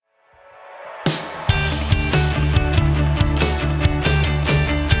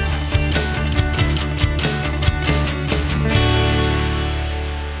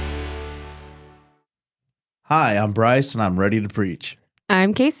Hi, I'm Bryce, and I'm ready to preach.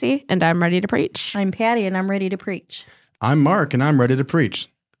 I'm Casey, and I'm ready to preach. I'm Patty, and I'm ready to preach. I'm Mark, and I'm ready to preach.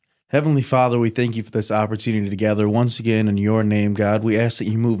 Heavenly Father, we thank you for this opportunity to gather once again in your name, God. We ask that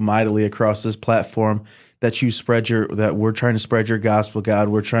you move mightily across this platform, that we're trying to spread your gospel, God.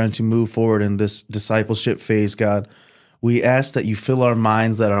 We're trying to move forward in this discipleship phase, God. We ask that you fill our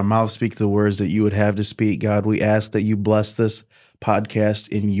minds, that our mouths speak the words that you would have to speak, God. We ask that you bless this podcast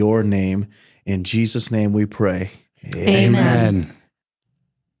in your name. In Jesus' name we pray. Amen.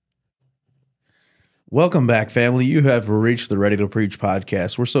 Welcome back, family. You have reached the Ready to Preach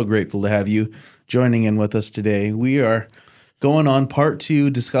podcast. We're so grateful to have you joining in with us today. We are going on part 2,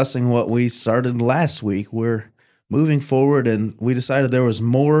 discussing what we started last week. We're moving forward, and we decided there was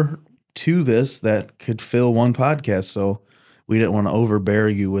more to this that could fill one podcast, so we didn't want to overbear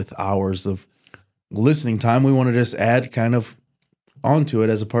you with hours of listening time. We want to just add kind of onto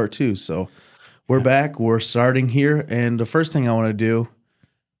it as a part 2. So we're back. We're starting here, and the first thing I want to do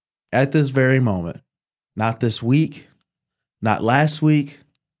at this very moment, not this week, not last week,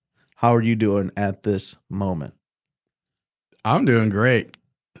 how are you doing at this moment? I'm doing great.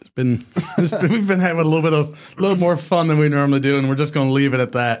 We've been having a little more fun than we normally do, and we're just going to leave it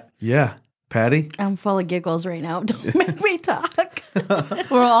at that. Yeah. Patty? I'm full of giggles right now. Don't make me talk.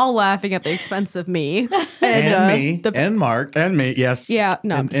 We're all laughing at the expense of me. And me, and Mark. And me, yes. Yeah,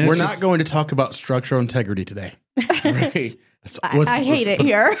 no. And We're it's not just- going to talk about structural integrity today. Right. I hate it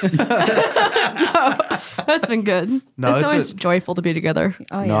here. No, that's been good. No, it's it's always joyful to be together.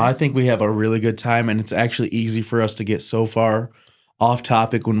 Oh, No, I yes. think we have a really good time, and it's actually easy for us to get so far off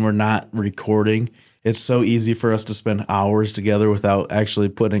topic when we're not recording. It's so easy for us to spend hours together without actually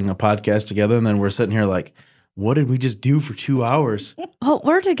putting a podcast together, and then we're sitting here like, what did we just do for 2 hours? Well,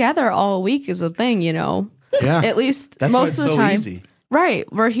 we're together all week is a thing, you know. Yeah. At least That's why most it's of the so time. easy. Right.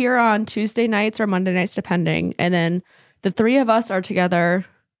 We're here on Tuesday nights or Monday nights, depending. And then the 3 of us are together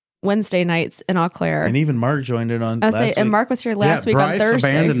Wednesday nights in Eau Claire. And even Mark joined in on I last say, week. and Mark was here last week Bryce on Thursday.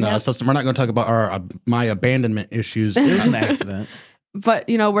 abandoned Yep. us, so we're not going to talk about my abandonment issues. It was an accident. But,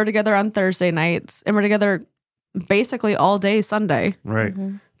 you know, we're together on Thursday nights and we're together basically all day Sunday. Right.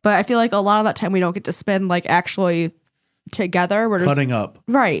 But I feel like a lot of that time we don't get to spend like actually together. We're just Cutting up.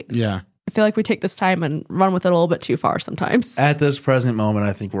 right. Yeah. I feel like we take this time and run with it a little bit too far sometimes. At this present moment,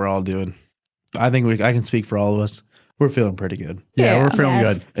 I think we're all doing. I can speak for all of us. We're feeling pretty good. Yeah, Yeah. we're feeling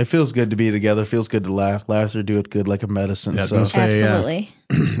Yes. good. It feels good to be together. It feels good to laugh. Laughter doeth good like a medicine. Yeah, so don't say- Absolutely.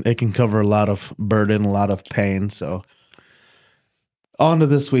 it can cover a lot of burden, a lot of pain. So on to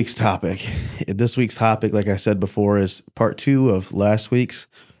this week's topic. This week's topic, like I said before, is part 2 of last week's.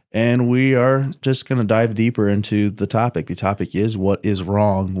 And we are just going to dive deeper into the topic. The topic is, what is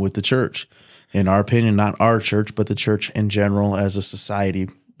wrong with the church? In our opinion, not our church, but the church in general as a society,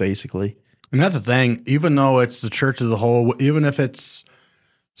 basically. And that's the thing. Even though it's the church as a whole, even if it's,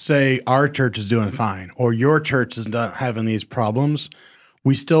 say, our church is doing fine or your church is not having these problems,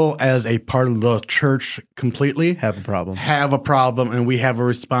 we still, as a part of the church completely, Have a problem. have a problem, and we have a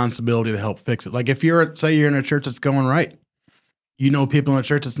responsibility to help fix it. Like if you're in a church that's going right, you know people in a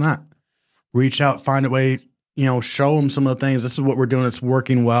church that's not. Reach out, find a way, show them some of the things. This is what we're doing. It's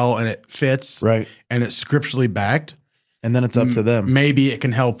working well, and it fits, Right. and it's scripturally backed. And then it's up to them. Maybe it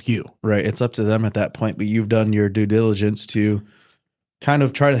can help you. Right. It's up to them at that point, but you've done your due diligence to kind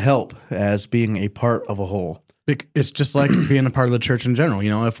of try to help as being a part of a whole. It's just like being a part of the church in general.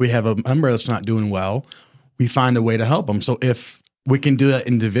 If we have a member that's not doing well, we find a way to help them. So if we can do that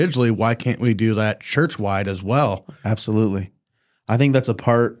individually, why can't we do that church-wide as well? Absolutely. I think that's a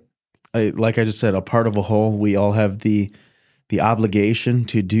part, like I just said, a part of a whole. We all have the obligation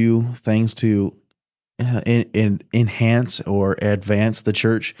to do things to enhance or advance the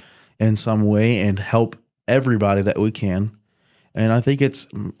church in some way and help everybody that we can. And I think it's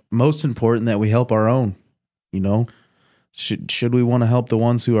most important that we help our own. Should we want to help the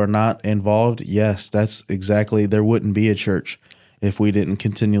ones who are not involved? Yes, that's exactly. There wouldn't be a church if we didn't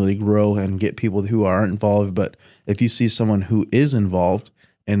continually grow and get people who aren't involved. But if you see someone who is involved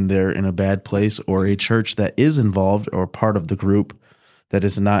and they're in a bad place, or a church that is involved or part of the group that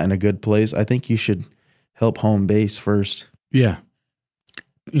is not in a good place, I think you should help home base first. Yeah.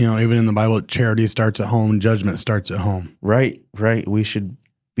 Even in the Bible, charity starts at home, judgment starts at home. Right. We should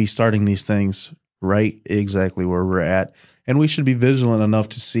be starting these things right exactly where we're at. And we should be vigilant enough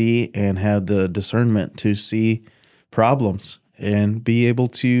to see and have the discernment to see problems and be able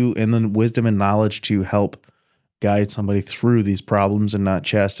to, and then wisdom and knowledge to help guide somebody through these problems and not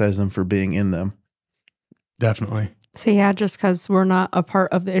chastise them for being in them. Definitely. So yeah, just because we're not a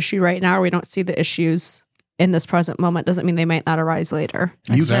part of the issue right now, we don't see the issues in this present moment doesn't mean they might not arise later.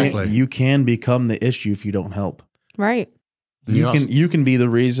 Exactly. You can become the issue if you don't help. Right. You can be the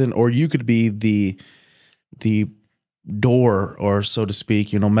reason, or you could be the door, or so to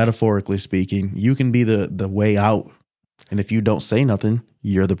speak, metaphorically speaking. You can be the way out. And if you don't say nothing,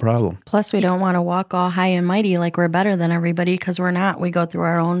 you're the problem. Plus, we don't want to walk all high and mighty like we're better than everybody, because we're not. We go through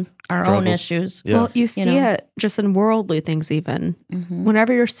our own Struggles. issues. Yeah. Well, you see it just in worldly things even.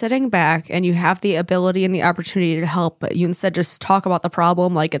 Whenever you're sitting back and you have the ability and the opportunity to help, but you instead just talk about the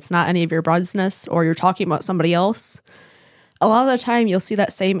problem like it's not any of your business, or you're talking about somebody else, a lot of the time you'll see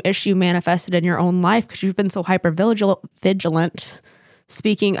that same issue manifested in your own life because you've been so hyper vigilant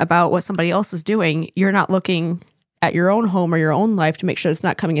speaking about what somebody else is doing. You're not looking at your own home or your own life to make sure it's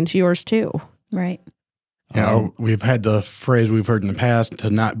not coming into yours too. Right. Yeah, we've had the phrase we've heard in the past to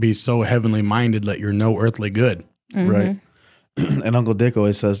not be so heavenly minded that you're no earthly good. Right. And Uncle Dick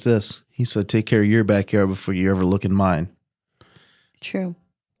always says this. He said, take care of your backyard before you ever look in mine. True.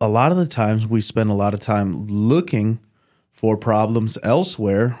 A lot of the times we spend a lot of time looking for problems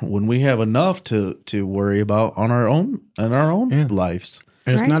elsewhere when we have enough to worry about in our own lives.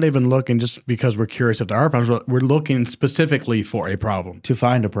 And it's Right. not even looking just because we're curious if there are problems, but we're looking specifically for a problem. To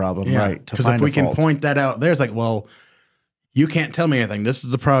find a problem, right? To Because find if we a can fault. point that out there, it's like, well, you can't tell me anything. This is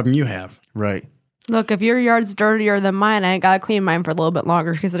the problem you have. Right. Look, if your yard's dirtier than mine, I ain't got to clean mine for a little bit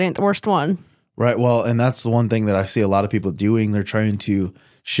longer because it ain't the worst one. Right. Well, and that's the one thing that I see a lot of people doing. They're trying to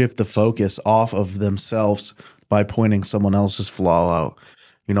shift the focus off of themselves by pointing someone else's flaw out.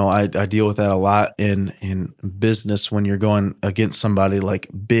 I deal with that a lot in business when you're going against somebody, like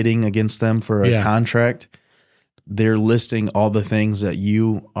bidding against them for a contract. They're listing all the things that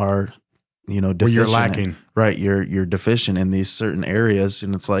you are, deficient Where you're in. lacking. Right. You're deficient in these certain areas.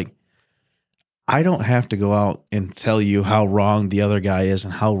 And it's like, I don't have to go out and tell you how wrong the other guy is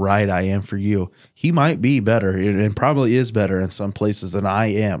and how right I am for you. He might be better and probably is better in some places than I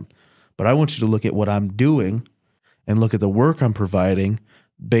am. But I want you to look at what I'm doing and look at the work I'm providing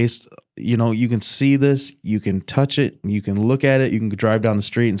based, you can see this, you can touch it, you can look at it, you can drive down the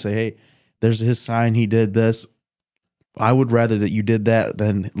street and say, hey, there's his sign, he did this. I would rather that you did that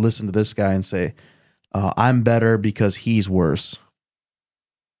than listen to this guy and say, I'm better because he's worse.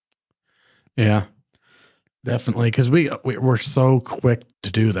 Yeah, definitely. Because we're so quick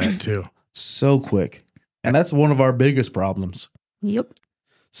to do that too. So quick. And that's one of our biggest problems. Yep.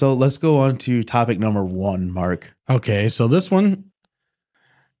 So let's go on to topic number 1, Mark. Okay, so this one,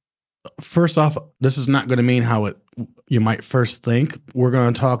 first off, this is not going to mean how you might first think. We're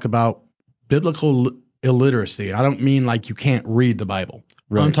going to talk about biblical illiteracy. I don't mean like you can't read the Bible.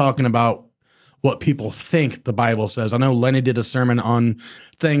 Right. I'm talking about what people think the Bible says. I know Lenny did a sermon on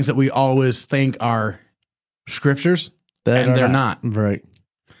things that we always think are scriptures, and they're not. Right.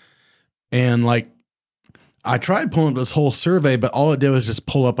 And like, I tried pulling up this whole survey, but all it did was just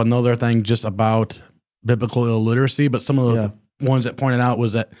pull up another thing just about biblical illiteracy. But some of the ones that pointed out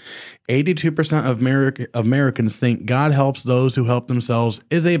was that 82% of Americans think God helps those who help themselves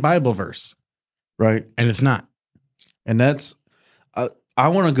is a Bible verse. Right. And it's not. And that's, I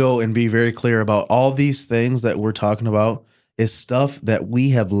want to go and be very clear about all these things that we're talking about is stuff that we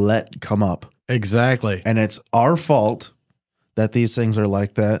have let come up. Exactly. And it's our fault that these things are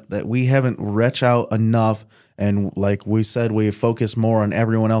like that we haven't reached out enough. And like we said, we focus more on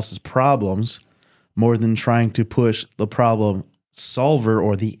everyone else's problems more than trying to push the problem solver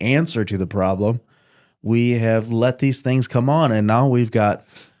or the answer to the problem. We have let these things come on, and now we've got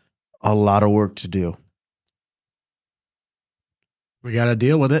a lot of work to do. We got to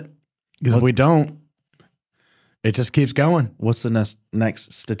deal with it, because if we don't, it just keeps going. What's the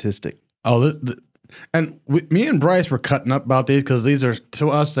next statistic? Oh, me and Bryce were cutting up about these because these are, to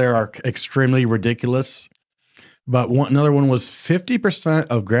us, they are extremely ridiculous. But another one was 50%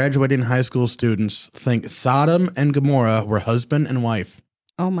 of graduating high school students think Sodom and Gomorrah were husband and wife.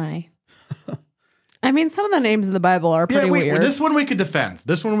 Oh, my. I mean, some of the names in the Bible are pretty weird. This one we could defend.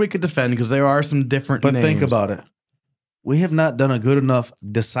 Because there are some different But names. think about it. We have not done a good enough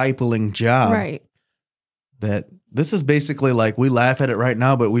discipling job. Right. That this is basically like, we laugh at it right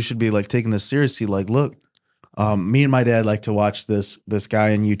now, but we should be like taking this seriously. Like, look, me and my dad like to watch this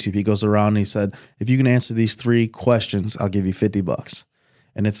guy on YouTube. He goes around and he said, if you can answer these 3 questions, I'll give you $50.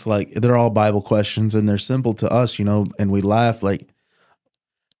 And it's like, they're all Bible questions and they're simple to us, and we laugh. Like,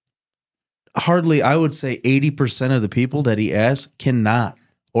 hardly, I would say 80% of the people that he asks cannot,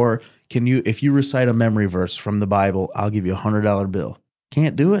 or can you, if you recite a memory verse from the Bible, I'll give you $100 bill.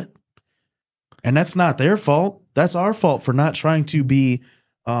 Can't do it. And that's not their fault. That's our fault for not trying to be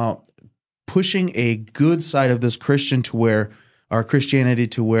pushing a good side of this Christian to where, our Christianity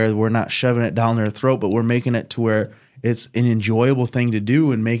to where we're not shoving it down their throat, but we're making it to where it's an enjoyable thing to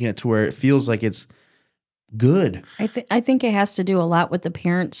do and making it to where it feels like it's good. I think it has to do a lot with the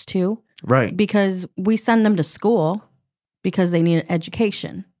parents too, Right. because we send them to school because they need an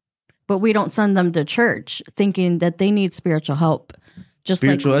education, but we don't send them to church thinking that they need spiritual help.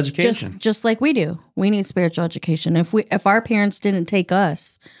 Spiritual education. Just like we do. We need spiritual education. If our parents didn't take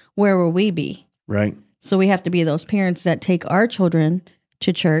us, where will we be? Right. So we have to be those parents that take our children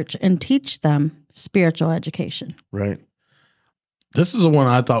to church and teach them spiritual education. Right. This is the one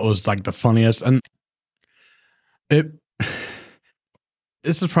I thought was like the funniest, and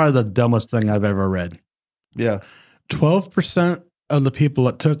this is probably the dumbest thing I've ever read. Yeah. 12% of the people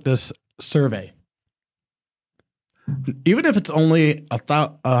that took this survey, even if it's only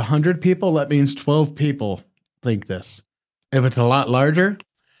 100 people, that means 12 people think this. If it's a lot larger,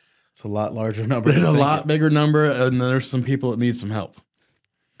 It's a lot larger number. there's a lot bigger number, and there's some people that need some help.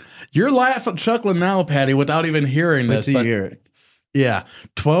 You're laughing, chuckling now, Patty, without even hearing Wait this. till you But hear it. yeah,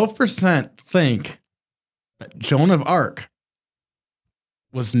 12% think that Joan of Arc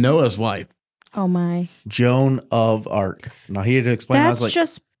was Noah's wife. Oh my. Joan of Arc. Now he had to explain. I That's was like,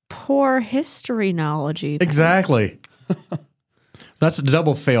 just poor history knowledge. Even. Exactly. That's a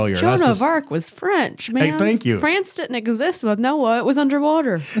double failure. Joan That's of just- Arc was French, man. thank you. France didn't exist with Noah. It was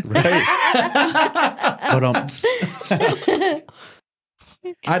underwater. right.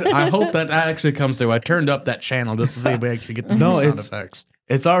 But I hope that actually comes through. I turned up that channel just to see if we actually get some No, sound it's- effects.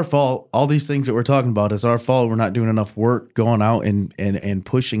 it's our fault. All these things that we're talking about, it's our fault. We're not doing enough work going out and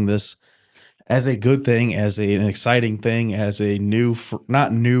pushing this as a good thing, as an exciting thing, as a new,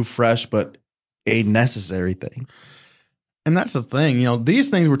 not new, fresh, but a necessary thing. And that's the thing. You know, these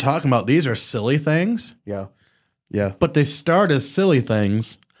things we're talking about, these are silly things, Yeah. Yeah. but they start as silly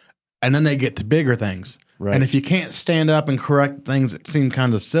things and then they get to bigger things. Right. And if you can't stand up and correct things that seem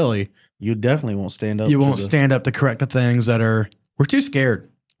kind of silly, You definitely won't stand up. you to won't the- stand up to correct the things that are, we're too scared.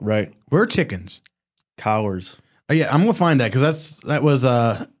 Right. We're chickens. Cowards. Yeah, I'm gonna find that because that was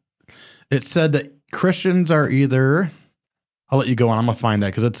it said that Christians are either. I'll let you go on. I'm gonna find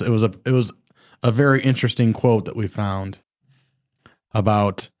that because it was a very interesting quote that we found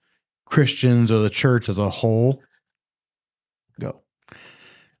about Christians or the church as a whole. Go.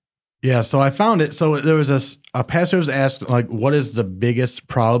 Yeah, so I found it. So there was a pastor was asked like, what is the biggest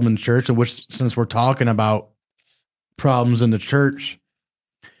problem in church? And which, since we're talking about problems in the church,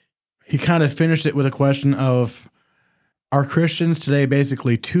 he kind of finished it with a question of, are Christians today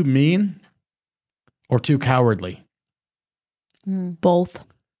basically too mean or too cowardly? Both.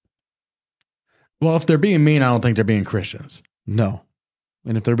 Well, if they're being mean, I don't think they're being Christians. No.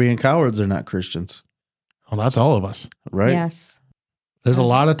 And if they're being cowards, they're not Christians. Well, that's all of us. Right. Yes. There's a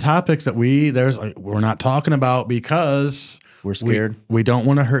lot of topics that we're not talking about because We're scared. we don't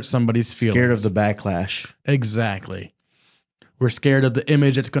want to hurt somebody's feelings. Scared of the backlash. Exactly. We're scared of the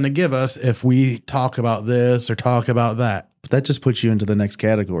image it's going to give us if we talk about this or talk about that. But that just puts you into the next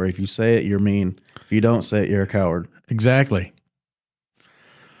category. If you say it, you're mean. If you don't say it, you're a coward. Exactly.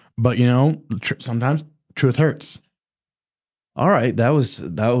 But sometimes truth hurts. All right, that was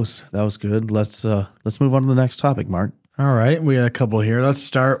good. Let's move on to the next topic, Mark. All right, we got a couple here. Let's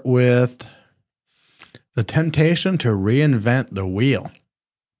start with the temptation to reinvent the wheel.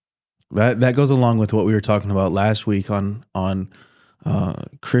 That goes along with what we were talking about last week on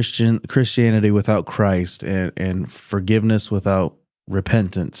Christianity without Christ and forgiveness without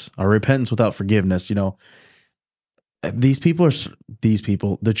repentance, or repentance without forgiveness. You know,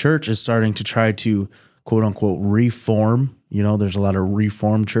 the church is starting to try to quote unquote reform. You know, there's a lot of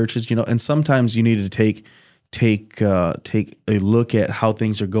reformed churches. You know, and sometimes you need to take a look at how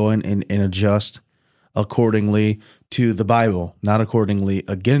things are going and adjust accordingly to the Bible, not accordingly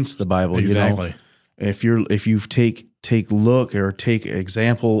against the Bible. Exactly. You know, if you take look or take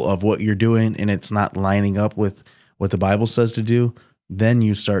example of what you're doing and it's not lining up with what the Bible says to do, then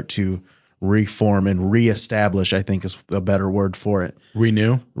you start to reform and reestablish, I think is a better word for it.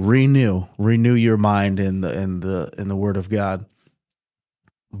 Renew Renew your mind in the Word of God.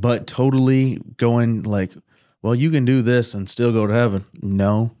 But totally going like, well, you can do this and still go to heaven.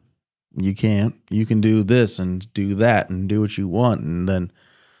 No, you can't. You can do this and do that and do what you want, and then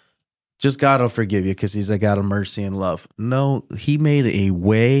just God will forgive you because He's a God of mercy and love. No, He made a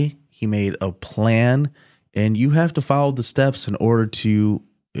way. He made a plan, and you have to follow the steps in order to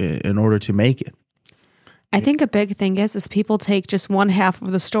make it. I think a big thing is people take just one half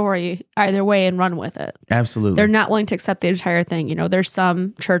of the story either way and run with it. Absolutely. They're not willing to accept the entire thing. You know, there's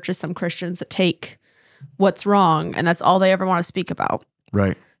some churches, some Christians that take what's wrong and that's all they ever want to speak about.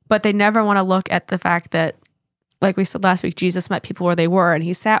 Right. But they never want to look at the fact that like we said last week, Jesus met people where they were, and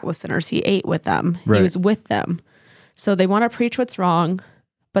he sat with sinners. He ate with them. Right. He was with them. So they want to preach what's wrong,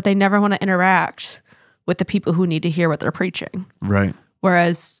 but they never want to interact with the people who need to hear what they're preaching. Right.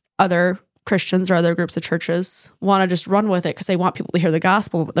 Whereas other Christians or other groups of churches want to just run with it because they want people to hear the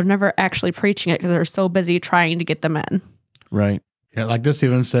gospel, but they're never actually preaching it because they're so busy trying to get them in. Right. Yeah, like this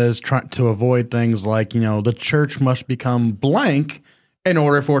even says try to avoid things like, the church must become blank in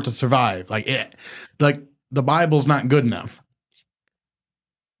order for it to survive. Like the Bible's not good enough.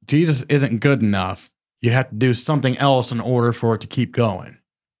 Jesus isn't good enough. You have to do something else in order for it to keep going.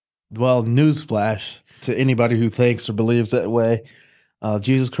 Well, newsflash to anybody who thinks or believes that way.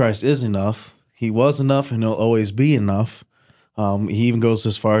 Jesus Christ is enough. He was enough, and he'll always be enough. He even goes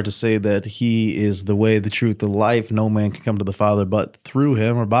as far to say that he is the way, the truth, the life. No man can come to the Father but through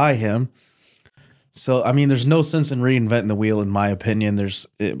him or by him. So, I mean, there's no sense in reinventing the wheel, in my opinion.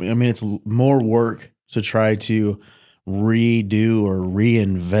 It's more work to try to redo or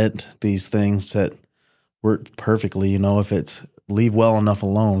reinvent these things that work perfectly, if it's leave well enough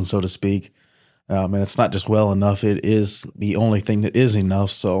alone, so to speak. And it's not just well enough, it is the only thing that is enough.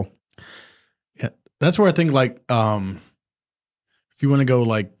 So yeah, that's where I think if you want to go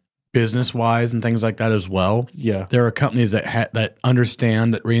like business wise and things like that as well. Yeah. There are companies that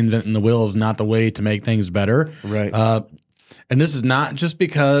understand that reinventing the wheel is not the way to make things better. Right. And this is not just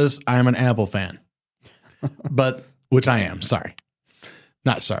because I'm an Apple fan, but which I am.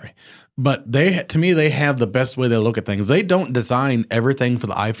 Not sorry. But they have the best way they look at things. They don't design everything for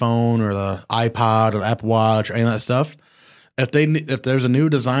the iPhone or the iPod or the Apple Watch or any of that stuff. If there's a new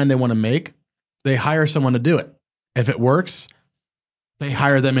design they want to make, they hire someone to do it. If it works, they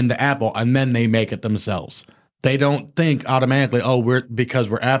hire them into Apple and then they make it themselves. They don't think automatically, because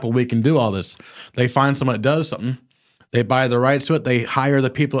we're Apple, we can do all this. They find someone that does something, they buy the rights to it, they hire the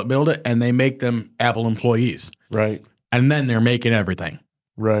people that build it, and they make them Apple employees. Right. And then they're making everything.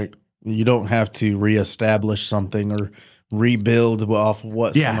 Right. You don't have to reestablish something or rebuild off of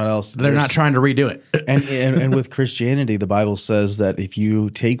what someone else. They're not trying to redo it. and with Christianity, the Bible says that if you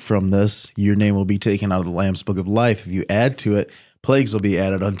take from this, your name will be taken out of the Lamb's Book of Life. If you add to it, plagues will be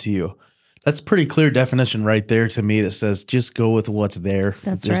added unto you. That's a pretty clear definition right there to me that says just go with what's there.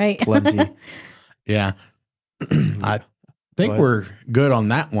 That's There's right. plenty. Yeah. I think we're good on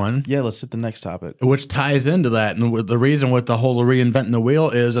that one. Yeah, let's hit the next topic. Which ties into that. And the reason with the whole reinventing the wheel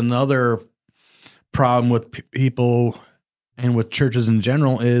is another problem with people and with churches in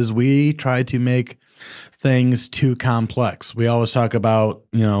general is we try to make things too complex. We always talk about,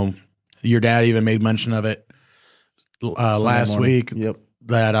 your dad even made mention of it last week. Yep.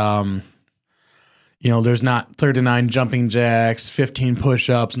 That, there's not 39 jumping jacks, 15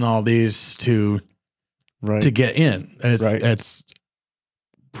 push-ups and all these to get in. It's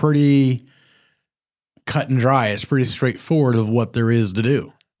pretty cut and dry. It's pretty straightforward of what there is to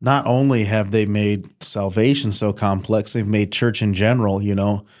do. Not only have they made salvation so complex, they've made church in general,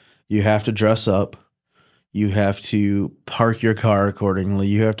 you have to dress up. You have to park your car accordingly.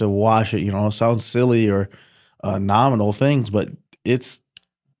 You have to wash it. It sounds silly or nominal things, but it's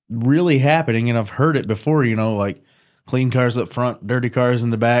really happening. And I've heard it before, like clean cars up front, dirty cars in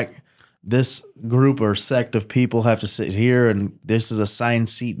the back. This group or sect of people have to sit here, and this is assigned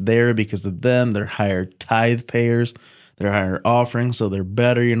seat there because of them. They're higher tithe payers. They're higher offerings, so they're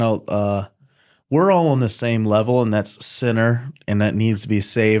better. We're all on the same level, and that's sinner, and that needs to be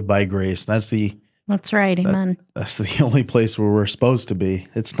saved by grace. That's right. Amen. That's the only place where we're supposed to be.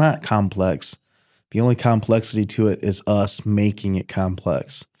 It's not complex. The only complexity to it is us making it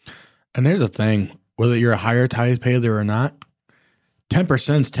complex. And there's a thing, whether you're a higher tithe payer or not,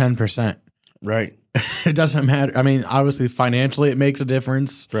 10% is 10%. Right. It doesn't matter. I mean, obviously, financially, it makes a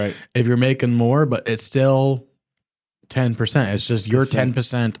difference. Right. If you're making more, but it's still 10%. It's just your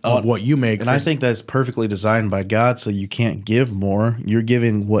 10% of what you make. And I think that's perfectly designed by God, so you can't give more. You're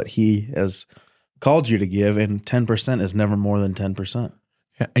giving what He has called you to give, and 10% is never more than 10%.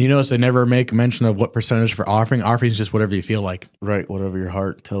 Yeah. And you notice they never make mention of what percentage for offering. Offering is just whatever you feel like. Right. Whatever your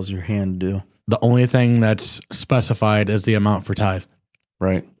heart tells your hand to do. The only thing that's specified is the amount for tithe.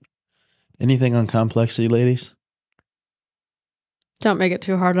 Right. Anything on complexity, ladies? Don't make it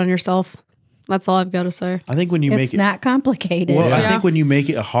too hard on yourself. That's all I've got to say. I think when you make it's not complicated. Well, I think when you make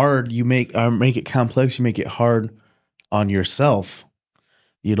it hard, you make it complex. You make it hard on yourself.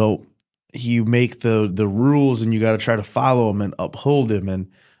 You make the rules, and you got to try to follow them and uphold them and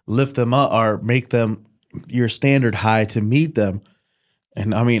lift them up, or make them your standard high to meet them.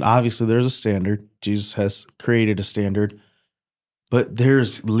 And I mean, obviously, there's a standard. Jesus has created a standard. But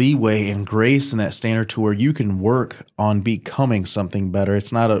there's leeway and grace in that standard to where you can work on becoming something better.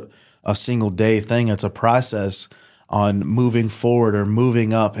 It's not a single day thing. It's a process on moving forward or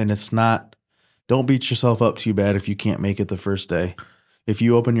moving up. And it's not, don't beat yourself up too bad if you can't make it the first day. If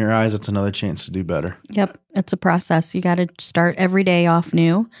you open your eyes, it's another chance to do better. Yep. It's a process. You got to start every day off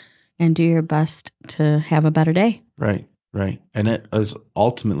new and do your best to have a better day. Right. Right. And it is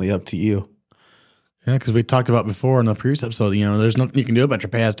ultimately up to you. Yeah, because we talked about before in the previous episode, there's nothing you can do about your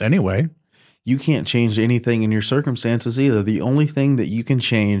past anyway. You can't change anything in your circumstances either. The only thing that you can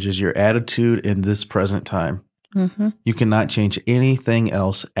change is your attitude in this present time. Mm-hmm. You cannot change anything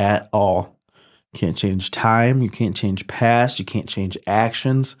else at all. You can't change time. You can't change past. You can't change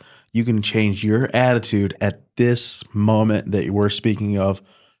actions. You can change your attitude at this moment that we're speaking of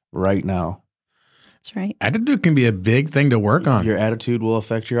right now. That's right. Attitude can be a big thing to work on. Your attitude will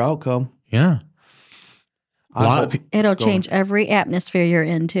affect your outcome. Yeah. A lot of It'll change every atmosphere you're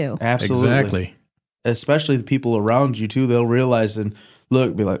in too. Absolutely. Exactly. Especially the people around you too. They'll realize and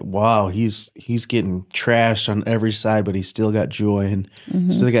look, be like, wow, he's getting trashed on every side, but he's still got joy and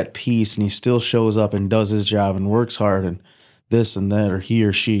still got peace, and he still shows up and does his job and works hard and this and that, or he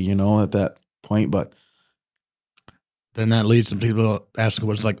or she, at that point. But then that leads some people asking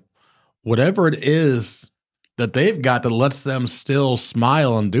what's like, whatever it is that they've got that lets them still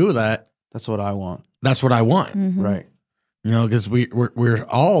smile and do that. that's what I want. That's what I want. Mhm. Right. Because we're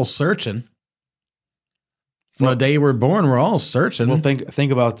all searching. From the day we're born, we're all searching. Well,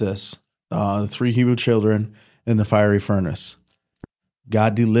 think about this: the 3 Hebrew children in the fiery furnace.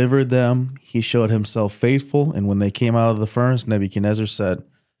 God delivered them. He showed Himself faithful, and when they came out of the furnace, Nebuchadnezzar said,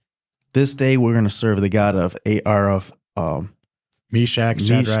 "This day we're going to serve the God of Shadrach,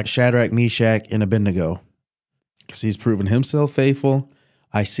 Meshach, and Abednego, because He's proven Himself faithful.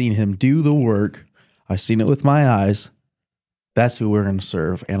 I seen Him do the work. I seen it with my eyes. That's who we're going to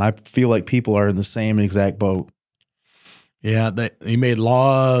serve." And I feel like people are in the same exact boat. Yeah, he made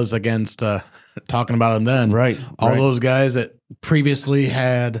laws against talking about him then. Right. All those guys that previously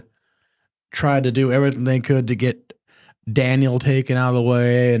had tried to do everything they could to get Daniel taken out of the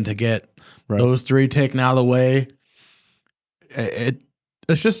way and to get those 3 taken out of the way.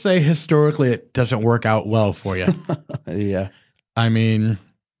 Let's just say historically it doesn't work out well for you. Yeah. I mean,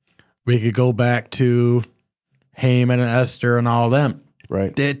 we could go back to Haman and Esther and all them.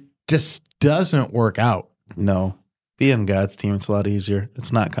 Right. It just doesn't work out. No. Being God's team, it's a lot easier.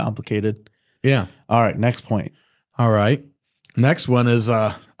 It's not complicated. Yeah. All right, next point. All right. Next one is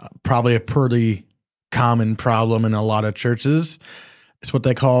probably a pretty common problem in a lot of churches. It's what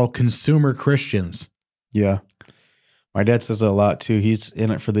they call consumer Christians. Yeah. My dad says it a lot too. He's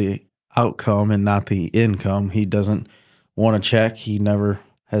in it for the outcome and not the income. He doesn't want to check. He never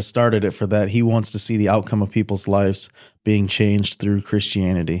has started it for that. He wants to see the outcome of people's lives being changed through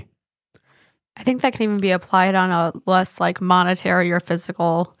Christianity. I think that can even be applied on a less like monetary or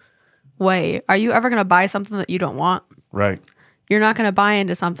physical way. Are you ever going to buy something that you don't want? Right. You're not going to buy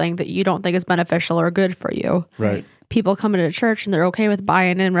into something that you don't think is beneficial or good for you. Right. People come into church and they're okay with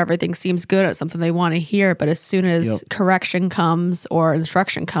buying in when everything seems good at something they want to hear. But as soon as correction comes or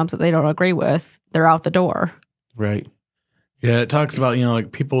instruction comes that they don't agree with, they're out the door. Right. Yeah, it talks about,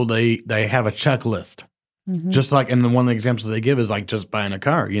 like people, they have a checklist. Just like, and one of the examples they give is like just buying a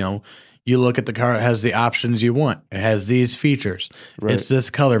car. You look at the car, it has the options you want. It has these features. Right. It's this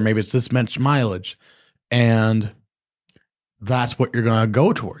color. Maybe it's this much mileage. And that's what you're going to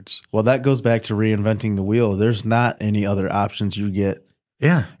go towards. Well, that goes back to reinventing the wheel. There's not any other options you get.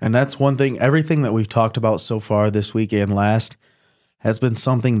 Yeah. And that's one thing, everything that we've talked about so far this week and last has been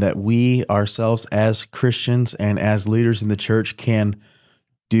something that we ourselves as Christians and as leaders in the church can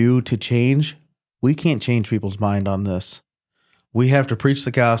do to change. We can't change people's mind on this. We have to preach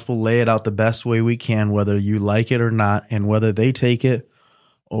the gospel, lay it out the best way we can, whether you like it or not, and whether they take it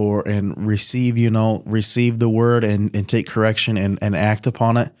and receive the word and take correction and act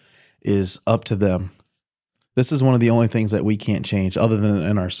upon it is up to them. This is one of the only things that we can't change other than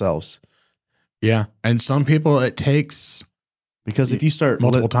in ourselves. Yeah. And some people it takes because if you start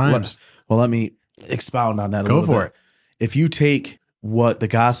multiple times. Let me expound on that a Go little for bit. it. If you take what the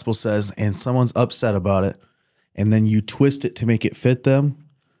gospel says and someone's upset about it, and then you twist it to make it fit them,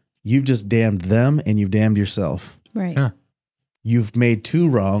 you've just damned them and you've damned yourself. Right. Yeah. You've made 2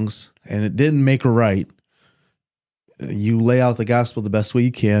 wrongs and it didn't make a right. You lay out the gospel the best way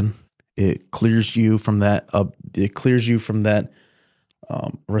you can. It clears you from that.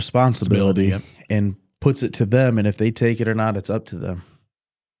 Responsibility and puts it to them. And if they take it or not, it's up to them.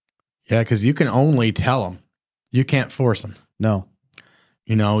 Yeah, because you can only tell them. You can't force them. No.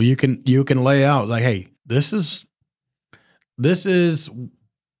 You can lay out like, hey, this is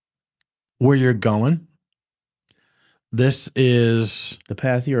where you're going. This is The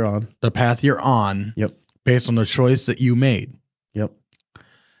path you're on. the path you're on Yep. based on the choice that you made. Yep.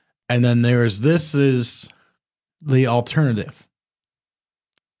 And then this is the alternative.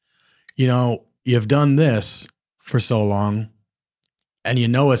 You know, you've done this for so long and you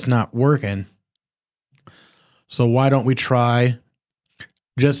know it's not working. So why don't we try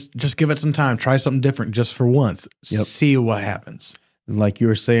just give it some time, try something different just for once. Yep. See what happens. Like you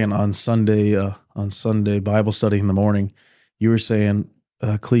were saying on Sunday Bible study in the morning, you were saying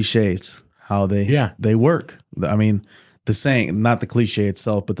cliches, how they work. I mean, the saying, not the cliche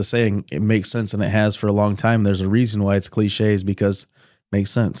itself, but the saying, it makes sense, and it has for a long time. There's a reason why it's cliches, because it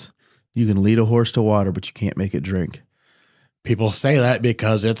makes sense. You can lead a horse to water, but you can't make it drink. People say that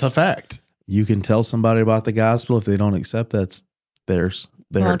because it's a fact. You can tell somebody about the gospel. If they don't accept, that's theirs.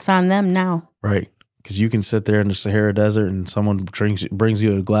 Well, it's on them now. Right. Because you can sit there in the Sahara Desert and someone brings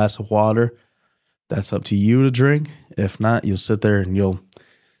you a glass of water. That's up to you to drink. If not, you'll sit there and you'll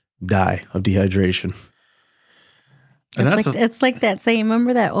die of dehydration. And It's like that saying.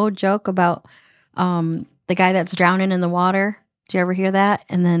 Remember that old joke about the guy that's drowning in the water? Did you ever hear that?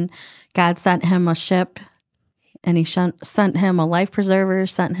 And then God sent him a ship, and he sent him a life preserver,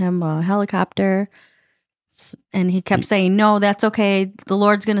 sent him a helicopter, and he kept saying, "No, that's okay. The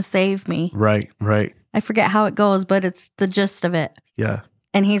Lord's going to save me." Right. I forget how it goes, but it's the gist of it. Yeah.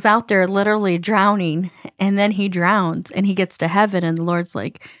 And he's out there literally drowning, and then he drowns, and he gets to heaven, and the Lord's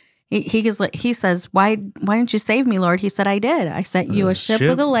like, he says, "Why didn't you save me, Lord?" He said, "I did. I sent you a ship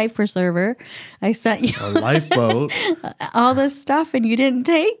with a life preserver. I sent you A lifeboat. all this stuff, and you didn't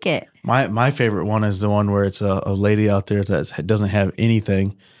take it." My favorite one is the one where it's a lady out there that doesn't have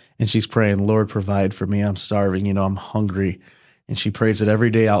anything, and she's praying, "Lord, provide for me. I'm starving. I'm hungry." And she prays it every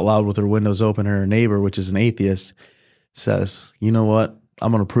day out loud with her windows open. Her neighbor, which is an atheist, says, "You know what?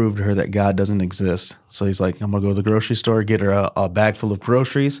 I'm going to prove to her that God doesn't exist." So he's like, "I'm going to go to the grocery store, get her a bag full of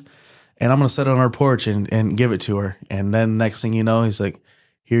groceries, and I'm going to sit on her porch and give it to her." And then next thing you know, he's like,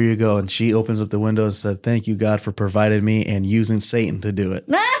 "Here you go." And she opens up the window and said, "Thank you, God, for providing me and using Satan to do it."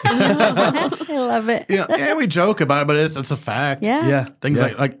 I love it. Yeah, we joke about it, but it's a fact. Yeah. Yeah. Things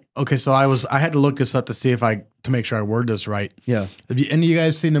yeah. like okay, so I had to look this up to see to make sure I word this right. Yeah. Have any of you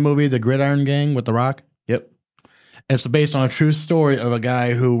guys seen the movie The Gridiron Gang with The Rock? Yep. It's based on a true story of a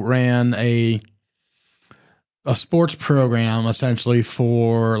guy who ran a sports program essentially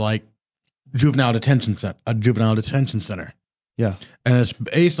for like a juvenile detention center. Yeah. And it's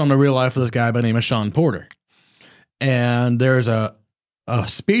based on the real life of this guy by the name of Sean Porter. And there's a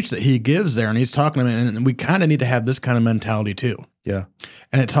speech that he gives there, and he's talking to him, and we kind of need to have this kind of mentality too. Yeah.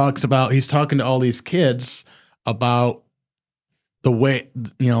 And it talks about, he's talking to all these kids about the way,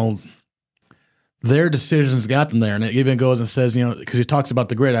 their decisions got them there. And it even goes and says, because he talks about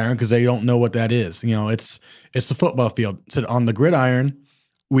the gridiron because they don't know what that is. It's the football field. It said, on the gridiron,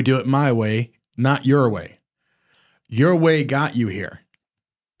 we do it my way, not your way. Your way got you here.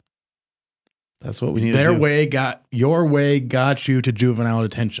 That's what we need to do. Your way got you to juvenile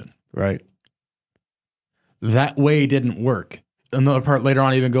detention. Right. That way didn't work. Another part later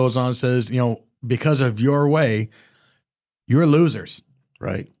on even goes on and says, because of your way, you're losers.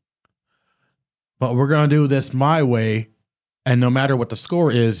 Right. But we're going to do this my way. And no matter what the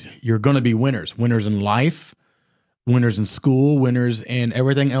score is, you're going to be winners. Winners in life, winners in school, winners in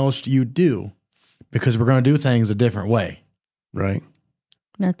everything else you do. Because we're going to do things a different way. Right.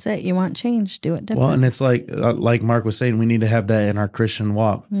 That's it. You want change, do it different. Well, and it's like Mark was saying, we need to have that in our Christian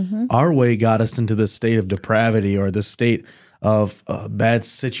walk. Mm-hmm. Our way got us into this state of depravity or this state of a bad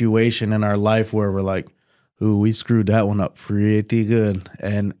situation in our life where we're like, ooh, we screwed that one up pretty good.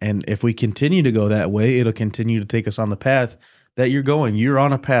 And if we continue to go that way, it'll continue to take us on the path that you're going. You're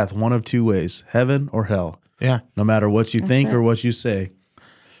on a path, one of two ways, heaven or hell. Yeah. No matter what you think it. or what you say.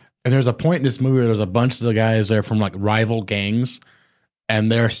 And there's a point in this movie where there's a bunch of the guys there from like rival gangs,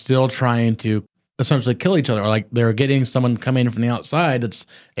 and they're still trying to essentially kill each other. Or like they're getting someone coming in from the outside that's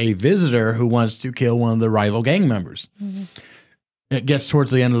a visitor who wants to kill one of the rival gang members. Mm-hmm. It gets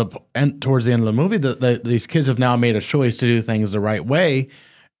towards the end of the movie that these kids have now made a choice to do things the right way,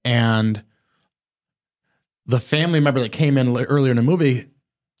 and the family member that came in earlier in the movie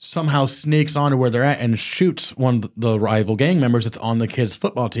somehow sneaks onto where they're at and shoots one of the rival gang members that's on the kids'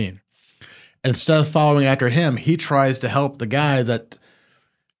 football team. Instead of following after him, he tries to help the guy that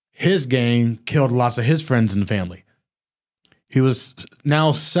his gang killed lots of his friends and family. He was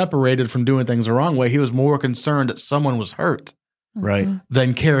now separated from doing things the wrong way. He was more concerned that someone was hurt. Right.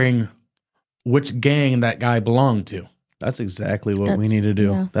 Than caring which gang that guy belonged to. That's exactly what we need to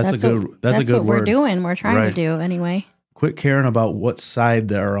do. Yeah, That's a good what word. we're doing. We're trying Right. to do anyway. Quit caring about what side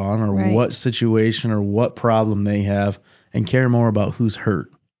they're on or Right. what situation or what problem they have, and care more about who's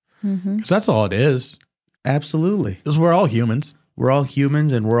hurt. Because that's all it is. Absolutely. Because we're all humans. We're all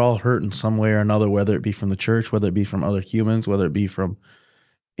humans and we're all hurt in some way or another, whether it be from the church, whether it be from other humans, whether it be from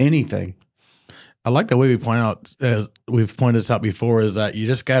anything. I like the way we point out, as we've pointed this out before, is that you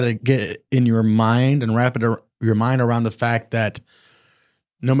just got to get in your mind and wrap your mind around the fact that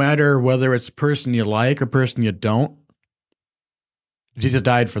no matter whether it's a person you like or a person you don't, Jesus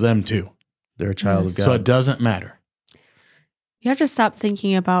died for them too. They're a child of God. So it doesn't matter. You have to stop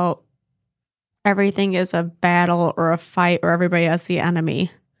thinking about everything is a battle or a fight or everybody as the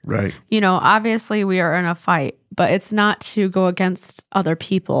enemy. Right. You know, obviously we are in a fight, but it's not to go against other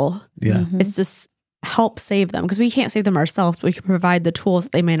people. Yeah. It's just help save them because we can't save them ourselves, but we can provide the tools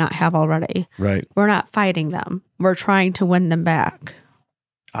that they may not have already. Right. We're not fighting them. We're trying to win them back.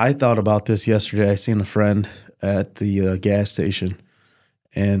 I thought about this yesterday. I seen a friend at the gas station,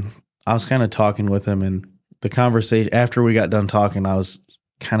 and I was kind of talking with him, and the conversation, after we got done talking, I was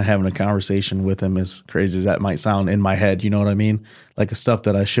kind of having a conversation with him, as crazy as that might sound in my head. You know what I mean? Like stuff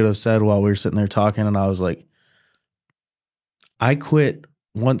that I should have said while we were sitting there talking. And I was like, I quit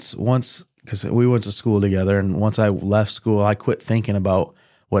once, because we went to school together. And once I left school, I quit thinking about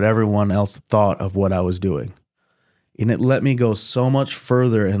what everyone else thought of what I was doing. And it let me go so much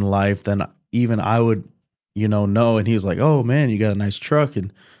further in life than even I would, know. And he was like, oh man, you got a nice truck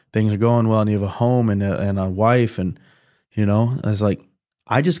and things are going well and you have a home and a wife. And, I was like,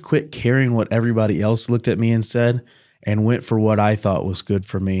 I just quit caring what everybody else looked at me and said and went for what I thought was good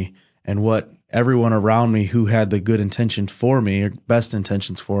for me and what everyone around me who had the good intention for me or best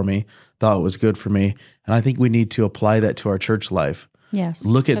intentions for me thought was good for me. And I think we need to apply that to our church life. Yes.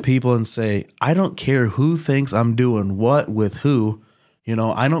 Look at people and say, I don't care who thinks I'm doing what with who.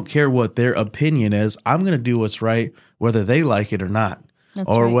 I don't care what their opinion is. I'm going to do what's right, whether they like it or not.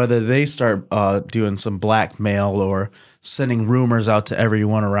 That's or right. whether they start doing some blackmail or sending rumors out to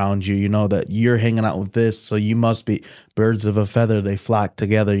everyone around you, that you're hanging out with this, so you must be birds of a feather, they flock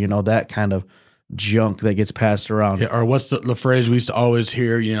together, that kind of junk that gets passed around. Yeah, or what's the phrase we used to always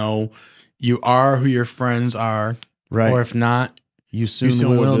hear, you are who your friends are. Right. Or if not, You you soon,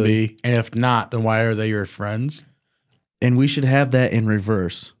 soon will be. be. And if not, then why are they your friends? And we should have that in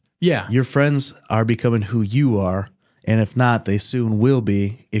reverse. Yeah. Your friends are becoming who you are, and if not, they soon will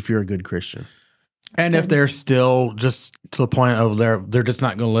be if you're a good Christian. And if they're still just to the point of they're just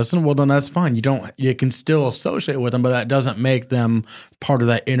not going to listen, well, then that's fine. You can still associate with them, but that doesn't make them part of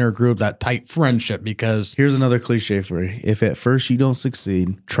that inner group, that tight friendship. Because Here's another cliche for you. If at first you don't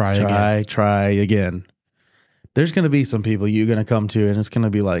succeed, Try again. There's going to be some people you're going to come to, and it's going to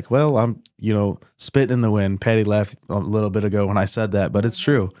be like, well, I'm, spitting in the wind. Patty laughed a little bit ago when I said that, but it's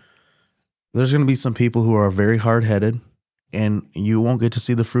true. There's going to be some people who are very hard-headed, and you won't get to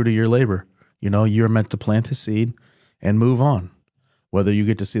see the fruit of your labor. You're meant to plant the seed and move on. Whether you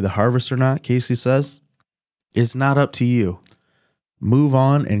get to see the harvest or not, Casey says, it's not up to you. Move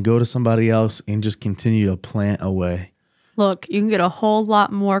on and go to somebody else and just continue to plant away. Look, you can get a whole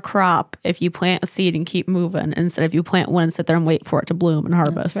lot more crop if you plant a seed and keep moving instead of you plant one and sit there and wait for it to bloom and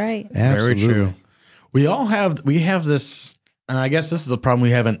harvest. That's right. Absolutely. Very true. We have this, and I guess this is the problem we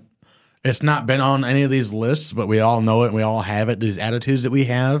haven't. It's not been on any of these lists, but we all know it. And we all have it. These attitudes that we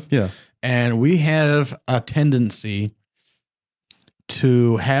have. Yeah. And we have a tendency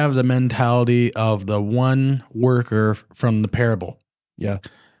to have the mentality of the one worker from the parable. Yeah.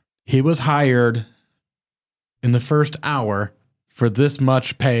 He was hired in the first hour for this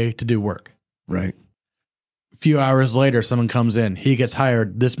much pay to do work. Right. A few hours later, someone comes in. He gets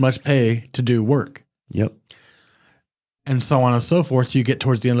hired this much pay to do work. Yep. And so on and so forth. So you get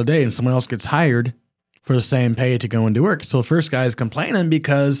towards the end of the day and someone else gets hired for the same pay to go and do work. So the first guy is complaining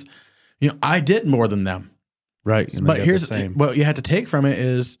because, I did more than them. Right. And But they got here's the same. what you had to take from it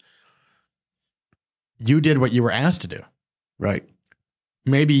is you did what you were asked to do. Right.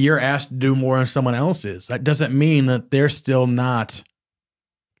 Maybe you're asked to do more than someone else is. That doesn't mean that they're still not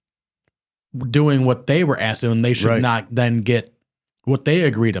doing what they were asked to, and they should Right. not then get what they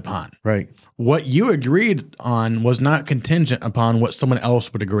agreed upon. Right. What you agreed on was not contingent upon what someone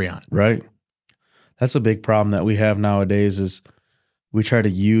else would agree on. Right. That's a big problem that we have nowadays is we try to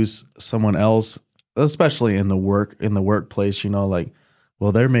use someone else, especially in the workplace, like,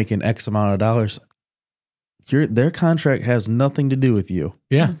 well, they're making X amount of dollars. Their contract has nothing to do with you.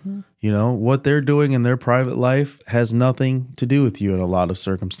 Yeah. What they're doing in their private life has nothing to do with you in a lot of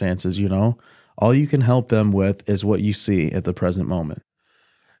circumstances, All you can help them with is what you see at the present moment.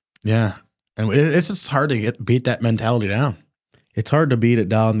 Yeah. And it's just hard to beat that mentality down. It's hard to beat it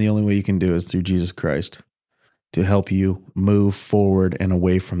down. The only way you can do is through Jesus Christ. to help you move forward and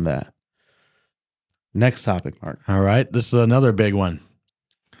away from that. Next topic, Mark. All right. This is another big one.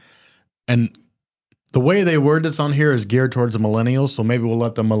 And the way they word this on here is geared towards the millennials. So maybe we'll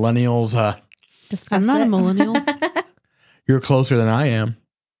let the millennials, Discuss I'm not it. a millennial. you're closer than I am.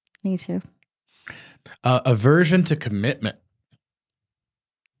 Me too. Aversion to commitment.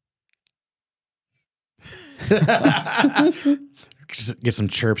 Get some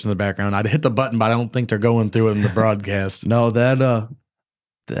chirps in the background. I'd hit the button, but I don't think they're going through it in the broadcast. No,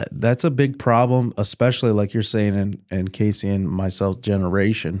 that's a big problem, especially like you're saying in Casey and myself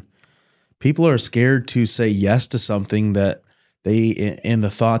generation. People are scared to say yes to something that in the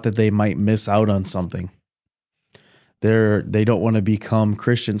thought that they might miss out on something. They don't want to become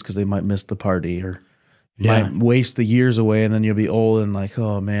Christians because they might miss the party or might waste the years away, and then you'll be old and like,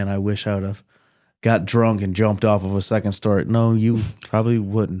 oh man, I wish I would have got drunk and jumped off of a second story. No, you probably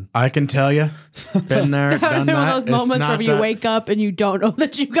wouldn't. I can tell you, been there, done One of that. those It's moments not where you that- wake up and you don't know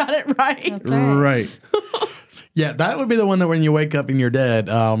that you got it right. That's right. Yeah, that would be the one that when you wake up and you're dead.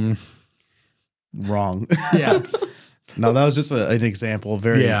 Wrong. Yeah. No, that was just an example,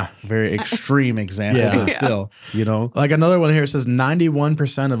 very extreme example, Yeah. but still, Like another one here says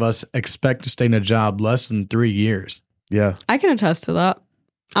 91% of us expect to stay in a job less than 3 years. yeah. I can attest to that.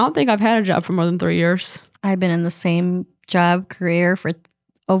 I don't think I've had a job for more than 3 years. I've been in the same job career for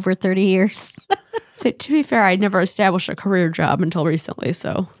over 30 years. So to be fair, I'd never established a career job until recently.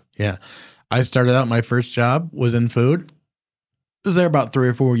 So Yeah. I started out, my first job was in food. I was there about 3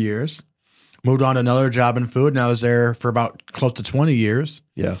 or 4 years. Moved on to another job in food, and I was there for about close to 20 years.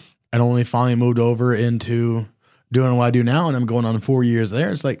 Yeah. And only finally moved over into doing what I do now, and I'm going on 4 years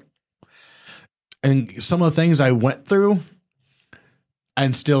there. It's like, and some of the things I went through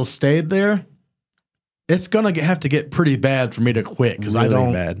and still stayed there, it's gonna have to get pretty bad for me to quit because I Really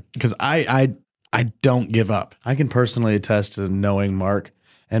don't. bad. Because I don't give up. I can personally attest to knowing Mark,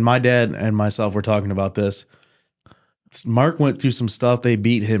 and my dad and myself were talking about this. Mark went through some stuff. They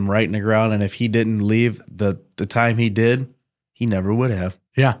beat him right in the ground, and if he didn't leave the time he did, he never would have.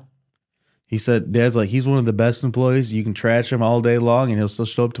 Yeah. He said, Dad's like, he's one of the best employees. You can trash him all day long, and he'll still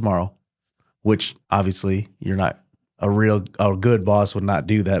show up tomorrow. Which obviously you're not a good boss would not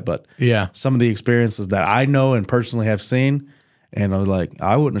do that, but Yeah. some of the experiences that I know and personally have seen, and I was like,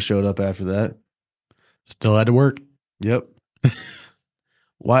 I wouldn't have showed up after that. Still had to work. Yep.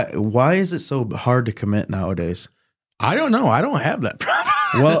 Why is it so hard to commit nowadays? I don't know. I don't have that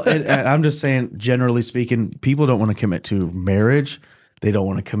problem. Well, and I'm just saying, generally speaking, people don't want to commit to marriage. They don't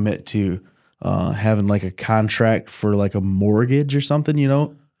want to commit to having like a contract for like a mortgage or something,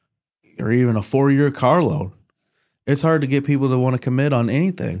 or even a 4-year car loan. It's hard to get people to want to commit on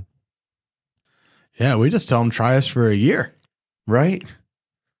anything, Yeah, we just tell them try us for a year. right?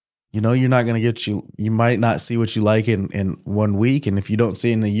 You're not going to you might not see what you like in 1 week. And if you don't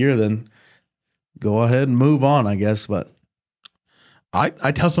see it in a year, then go ahead and move on, I guess. But I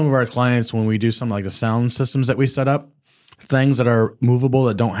tell some of our clients when we do something like the sound systems that we set up, things that are movable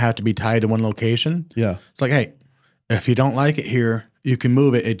that don't have to be tied to one location. yeah, It's like, hey, if you don't like it here, you can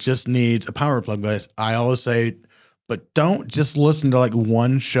move it. It just needs a power plug. But I always say, but don't just listen to like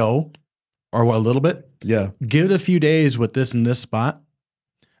one show or a little bit. yeah, Give it a few days with this and this spot.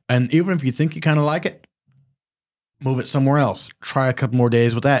 And even if you think you kind of like it, move it somewhere else. Try a couple more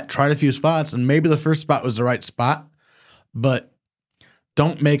days with that. Try a few spots. And maybe the first spot was the right spot, but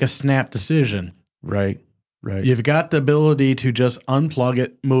don't make a snap decision. right. You've got the ability to just unplug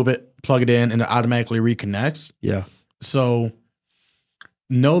it, move it, plug it in, and it automatically reconnects. Yeah, So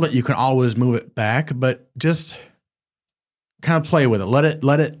know that you can always move it back, but just kind of play with it.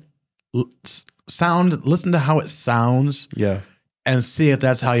 Let it sound, listen to how it sounds yeah, and see if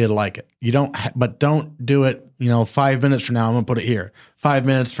that's how you'd like it. But don't do it, 5 minutes from now, I'm going to put it here. 5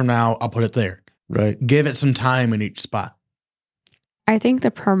 minutes from now, I'll put it there. right. Give it some time in each spot. I think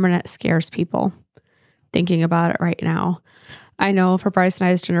the permanent scares people thinking about it right now. I know for Bryce and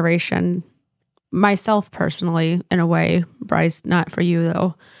I's generation, myself personally, in a way, Bryce, not for you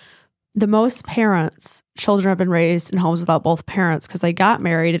though, the most children have been raised in homes without both parents because they got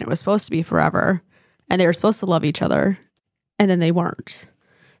married and it was supposed to be forever and they were supposed to love each other and then they weren't.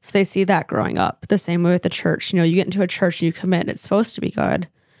 So they see that growing up. The same way with the church. You get into a church and you commit and it's supposed to be good.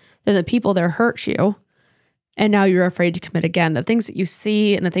 Then the people there hurt you. And now you're afraid to commit again. The things that you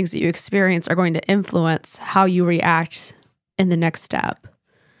see and the things that you experience are going to influence how you react in the next step.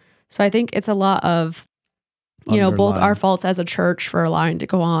 So I think it's a lot of, both Underlying. our faults as a church for allowing to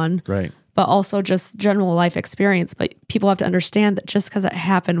go on, Right. but also just general life experience. But people have to understand that just because it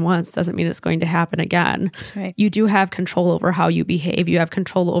happened once doesn't mean it's going to happen again. That's right. You do have control over how you behave. You have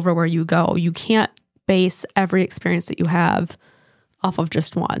control over where you go. You can't base every experience that you have off of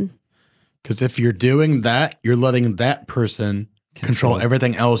just one. Because if you're doing that, you're letting that person control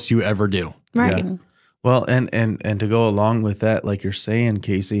everything else you ever do. Right. Yeah. Well, and to go along with that, like you're saying,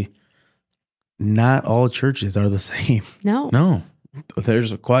 Casey, not all churches are the same. No.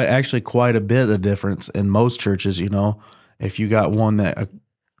 There's quite a bit of difference in most churches. You know, if you got one that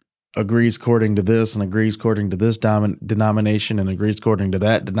agrees according to this and agrees according to this denomination and agrees according to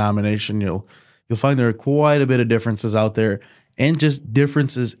that denomination, you'll find there are quite a bit of differences out there, and just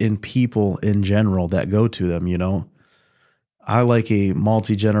differences in people in general that go to them. You know, I like a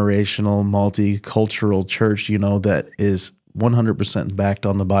multi-generational, multicultural church, you know, that is 100% backed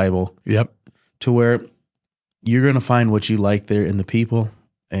on the Bible. Yep. To where you're going to find what you like there in the people,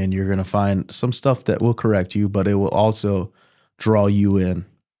 and you're going to find some stuff that will correct you, but it will also draw you in.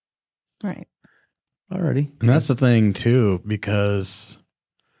 Right. Alrighty. And that's the thing too, because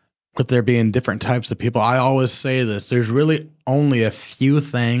with there being different types of people, I always say this, there's really only a few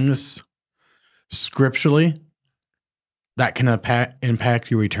things scripturally that can impact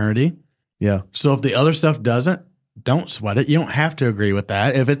your eternity. Yeah. So if the other stuff doesn't, don't sweat it. You don't have to agree with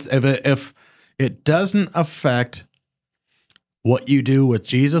that. If it doesn't affect what you do with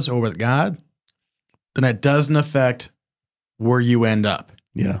Jesus or with God, then it doesn't affect where you end up.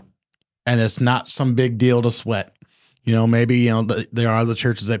 Yeah. And it's not some big deal to sweat. You know, maybe, you know, there are the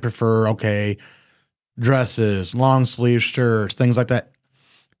churches that prefer, okay, dresses, long sleeve shirts, things like that.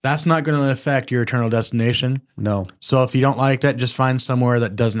 That's not going to affect your eternal destination. No. So if you don't like that, just find somewhere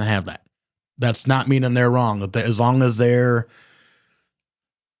that doesn't have that. That's not meaning they're wrong. As long as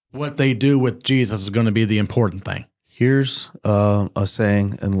what they do with Jesus is going to be the important thing. Here's a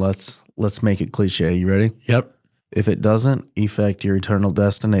saying, and let's make it cliche. You ready? Yep. If it doesn't affect your eternal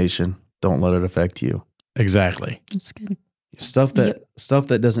destination, don't let it affect you. Exactly. That's good. Stuff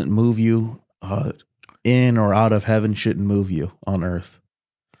that doesn't move you in or out of heaven shouldn't move you on earth.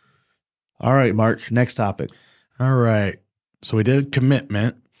 All right, Mark, next topic. All right. So we did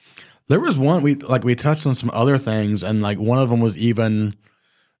commitment. There was one we touched on some other things, and like one of them was even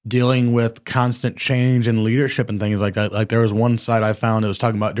dealing with constant change and leadership and things like that. Like there was one site I found that was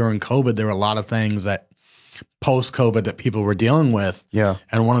talking about during COVID, there were a lot of things that post-COVID that people were dealing with. Yeah.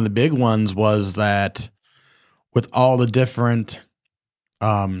 And one of the big ones was that with all the different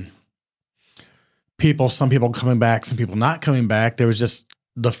people, some people coming back, some people not coming back, there was just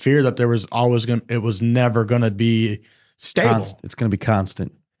the fear that it was never going to be stable. It's going to be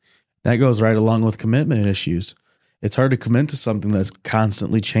constant. That goes right along with commitment issues. It's hard to commit to something that's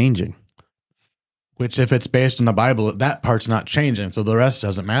constantly changing. Which, if it's based on the Bible, that part's not changing, so the rest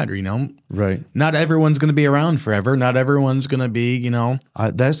doesn't matter, you know? Right. Not everyone's going to be around forever. Not everyone's going to be, you know?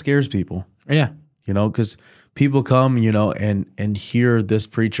 That scares people. Yeah. You know, because people come, you know, and hear this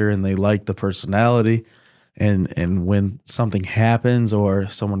preacher and they like the personality. And when something happens or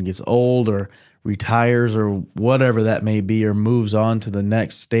someone gets old or retires or whatever that may be or moves on to the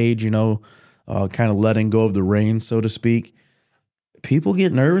next stage, you know, kind of letting go of the reins, so to speak, people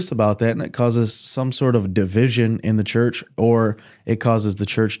get nervous about that, and it causes some sort of division in the church, or it causes the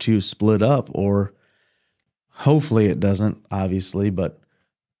church to split up, or hopefully it doesn't, obviously, but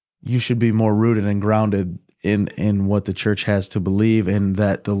you should be more rooted and grounded in what the church has to believe, and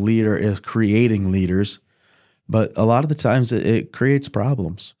that the leader is creating leaders. But a lot of the times it creates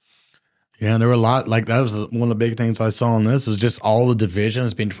problems. Yeah, and there were a lot, like that was one of the big things I saw in this was just all the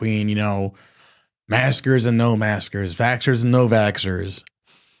divisions between, you know, maskers and no maskers, vaxxers and no vaxxers.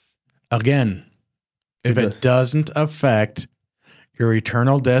 Again, if it doesn't affect your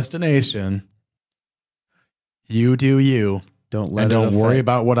eternal destination, you do you. Don't let and it don't worry affect.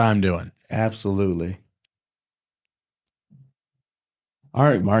 about what I'm doing. Absolutely. All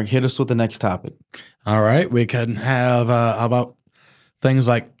right, Mark, hit us with the next topic. All right, we can have how about things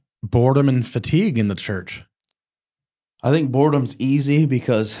like boredom and fatigue in the church. I think boredom's easy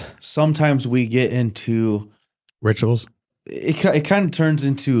because sometimes we get into Rituals. it kind of turns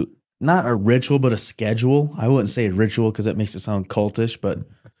into not a ritual but a schedule. I wouldn't say a ritual because that makes it sound cultish, but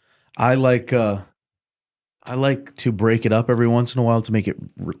I like to break it up every once in a while to make it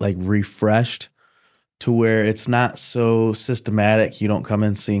like refreshed, to where it's not so systematic. You don't come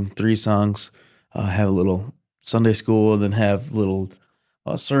in, sing 3 songs, have a little Sunday school, and then have a little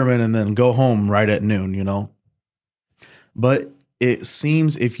sermon, and then go home right at noon, you know? But it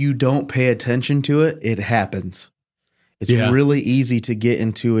seems if you don't pay attention to it, it happens. It's really easy to get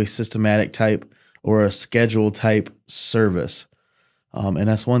into a systematic type or a schedule type service. And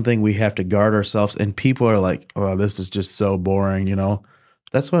that's one thing we have to guard ourselves. And people are like, oh, this is just so boring, you know?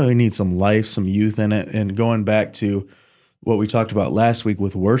 That's why we need some life, some youth in it. And going back to what we talked about last week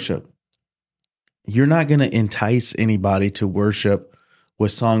with worship, you're not going to entice anybody to worship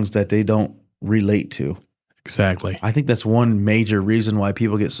with songs that they don't relate to. Exactly. I think that's one major reason why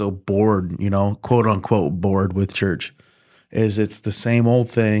people get so bored, quote unquote, bored with church, is it's the same old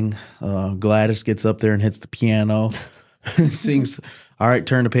thing. Gladys gets up there and hits the piano and sings, all right,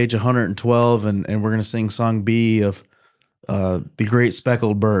 turn to page 112, and we're going to sing song B of The Great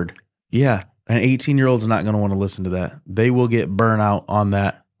Speckled Bird. Yeah, an 18-year-old's not going to want to listen to that. They will get burnt out on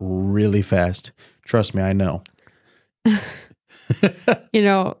that really fast. Trust me, I know.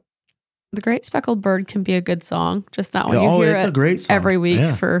 The Great Speckled Bird can be a good song, just not when you hear it's it a great song. every week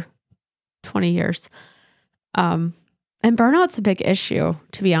Yeah. for 20 years. And burnout's a big issue,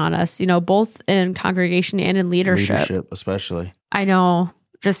 to be honest, both in congregation and in leadership. Especially. I know,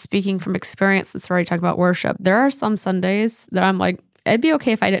 just speaking from experience, since we're already talking about worship, there are some Sundays that I'm like, it'd be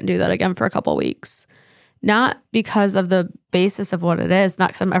okay if I didn't do that again for a couple of weeks. Not because of the basis of what it is, not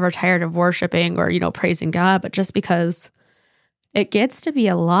because I'm ever tired of worshiping or, praising God, but just because it gets to be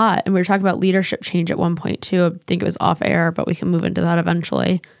a lot. And we were talking about leadership change at one point too. I think it was off air, but we can move into that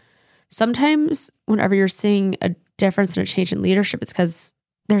eventually. Sometimes whenever you're seeing a difference and a change in leadership, it's because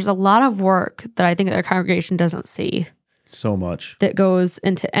there's a lot of work that I think the congregation doesn't see. So much. That goes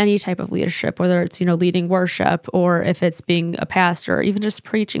into any type of leadership, whether it's, leading worship or if it's being a pastor or even just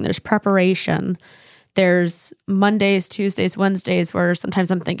preaching. There's preparation. There's Mondays, Tuesdays, Wednesdays where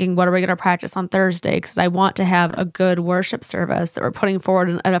sometimes I'm thinking, what are we going to practice on Thursday? Because I want to have a good worship service that we're putting forward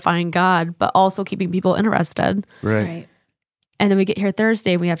and edifying God, but also keeping people interested. Right. And then we get here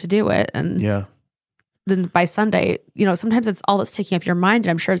Thursday, we have to do it. And Yeah. then by Sunday, sometimes it's all that's taking up your mind.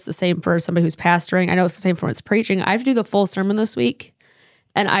 And I'm sure it's the same for somebody who's pastoring. I know it's the same for when it's preaching. I have to do the full sermon this week.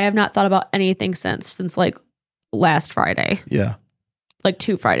 And I have not thought about anything since like last Friday, Yeah. like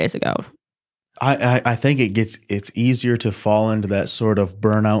 2 Fridays ago. I think it's easier to fall into that sort of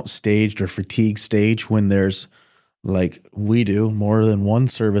burnout stage or fatigue stage when there's, like we do, more than one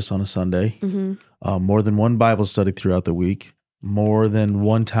service on a Sunday, more than one Bible study throughout the week, more than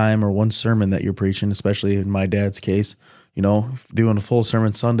one time or one sermon that you're preaching, especially in my dad's case, doing a full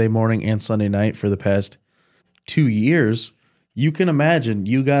sermon Sunday morning and Sunday night for the past 2 years. You can imagine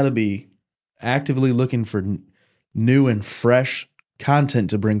you got to be actively looking for new and fresh content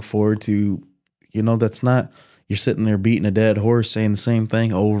to bring forward to, that's not, you're sitting there beating a dead horse saying the same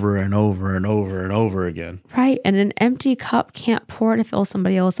thing over and over and over and over again. Right. And an empty cup can't pour to fill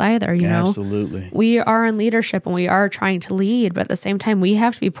somebody else either, you know? Absolutely. We are in leadership and we are trying to lead, but at the same time, we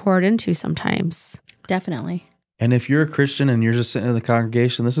have to be poured into sometimes. Definitely. And if you're a Christian and you're just sitting in the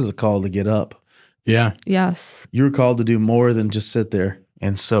congregation, this is a call to get up. Yeah. Yes. You're called to do more than just sit there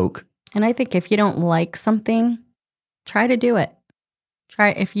and soak. And I think if you don't like something, try to do it.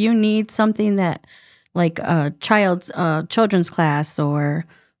 Try if you need something that like a children's class or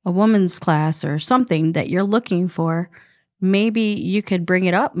a woman's class or something that you're looking for, maybe you could bring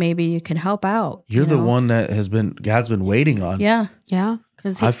it up. Maybe you could help out. You're the know? one that God's been waiting on. Yeah. Yeah.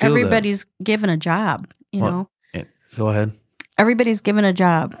 Because I feel everybody's given a job, Well, Go ahead. Everybody's given a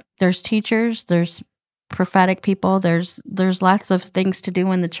job. There's teachers, there's prophetic people, there's lots of things to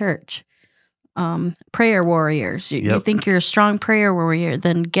do in the church. Prayer warriors. You think you're a strong prayer warrior,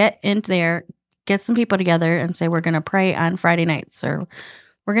 then get into there, get some people together and say, we're going to pray on Friday nights or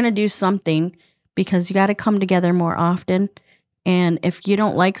we're going to do something, because you got to come together more often. And if you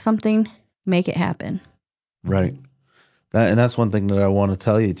don't like something, make it happen. Right. And that's one thing that I want to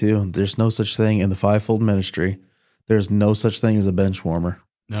tell you too. There's no such thing in the fivefold ministry. There's no such thing as a bench warmer.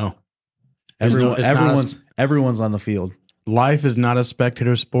 No. Everyone's on the field. Life is not a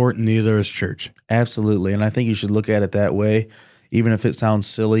spectator sport, neither is church. Absolutely. And I think you should look at it that way. Even if it sounds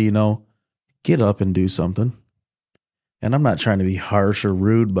silly, get up and do something. And I'm not trying to be harsh or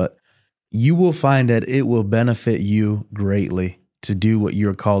rude, but you will find that it will benefit you greatly to do what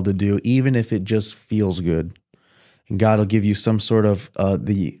you're called to do, even if it just feels good. And God will give you some sort of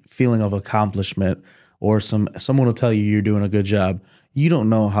the feeling of accomplishment, or someone will tell you you're doing a good job. You don't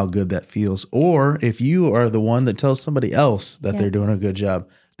know how good that feels. Or if you are the one that tells somebody else that they're doing a good job,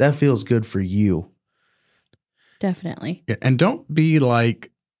 that feels good for you. Definitely. Yeah, and don't be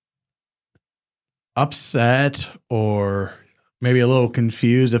like upset or maybe a little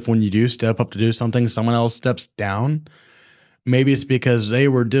confused if when you do step up to do something, someone else steps down. Maybe it's because they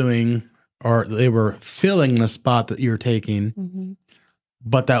were doing or they were filling the spot that you're taking,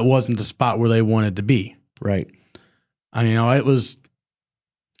 but that wasn't the spot where they wanted to be. Right. I mean, it was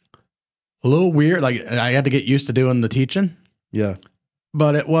a little weird. Like I had to get used to doing the teaching. Yeah.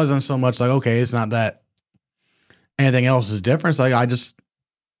 But it wasn't so much like, okay, it's not that anything else is different. It's like I just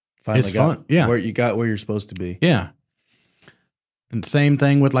Finally it's fun. Yeah. Where you got where you're supposed to be. Yeah. And same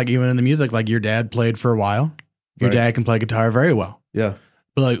thing with like even in the music, like your dad played for a while. Your Right. dad can play guitar very well. Yeah.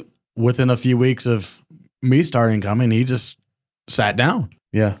 But like within a few weeks of me starting coming, he just sat down.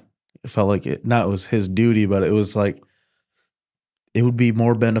 Yeah. It felt like it not was his duty, but it was like it would be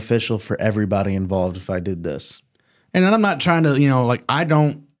more beneficial for everybody involved if I did this. And then I'm not trying to, like I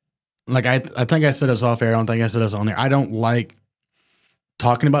don't like I think I said this off air. I don't think I said this on there. I don't like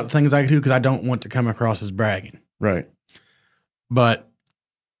talking about the things I do because I don't want to come across as bragging. Right. But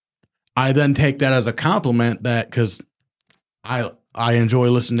I then take that as a compliment that because I enjoy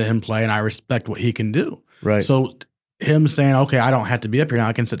listening to him play and I respect what he can do. Right. So him saying, okay, I don't have to be up here now,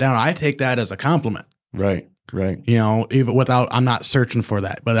 I can sit down. I take that as a compliment, Right. Right. even without, I'm not searching for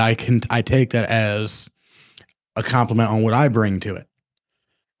that, but I take that as a compliment on what I bring to it.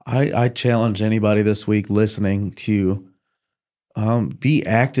 I challenge anybody this week listening to be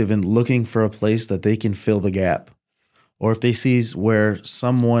active in looking for a place that they can fill the gap. Or if they see where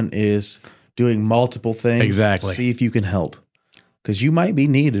someone is doing multiple things, Exactly. see if you can help. Because you might be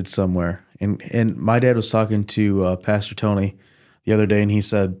needed somewhere. And my dad was talking to Pastor Tony the other day, and he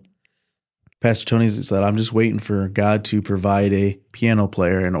said, Pastor Tony said, I'm just waiting for God to provide a piano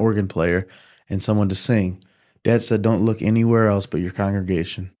player, an organ player, and someone to sing. Dad said, don't look anywhere else but your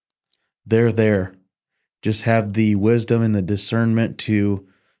congregation. They're there. Just have the wisdom and the discernment to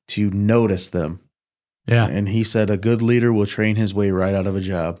notice them. Yeah. And he said, a good leader will train his way right out of a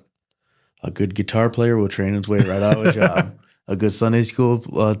job. A good guitar player will train his way right out of a job. A good Sunday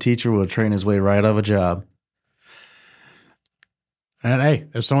school teacher will train his way right out of a job. And hey,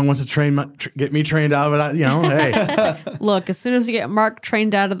 if someone wants to get me trained out of it, hey, Look, as soon as you get Mark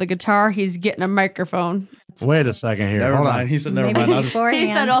trained out of the guitar, he's getting a microphone. wait a second here. Never Hold mind. on. He said, never Maybe mind. I'll just, beforehand.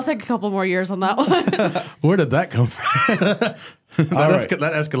 He said, I'll take a couple more years on that one. Where did that come from? that right.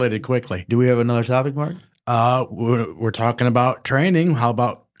 that escalated quickly. do we have another topic, Mark? We're talking about training. How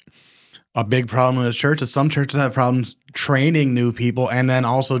about a big problem in the church is some churches have problems training new people and then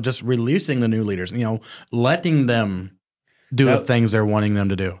also just releasing the new leaders, letting them do the That- things they're wanting them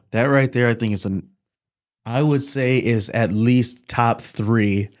to do. That right there, I think I would say is at least top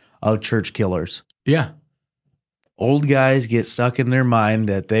 3 of church killers. Yeah. Old guys get stuck in their mind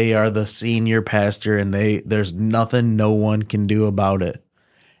that they are the senior pastor and there's nothing no one can do about it.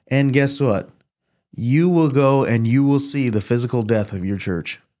 And guess what? You will go and you will see the physical death of your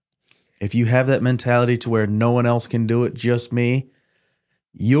church. If you have that mentality to where no one else can do it, just me,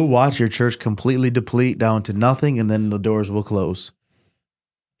 you'll watch your church completely deplete down to nothing and then the doors will close.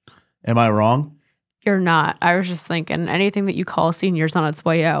 Am I wrong? You're not. I was just thinking anything that you call seniors on its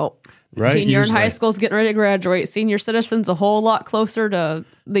way out. Right, Senior in high usually. school is getting ready to graduate. Senior citizens a whole lot closer to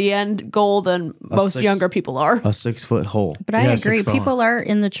the end goal than most younger people are. A 6-foot hole. But I Yeah, agree. 6 People are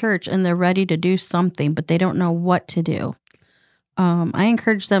in the church and they're ready to do something, but they don't know what to do. I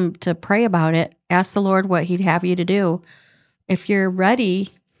encourage them to pray about it. Ask the Lord what He'd have you to do. If you're ready,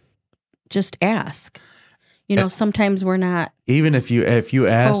 just ask. Sometimes we're not Even if you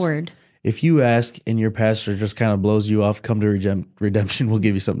ask, forward. if you ask and your pastor just kind of blows you off, come to redemption. We'll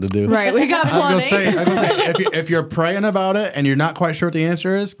give you something to do. Right, we got I was plenty. gonna say if you're praying about it and you're not quite sure what the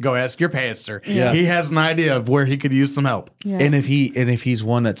answer is, go ask your pastor. Yeah. He has an idea of where he could use some help. Yeah. And if he's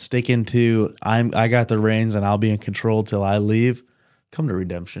one that's sticking to I got the reins and I'll be in control till I leave, come to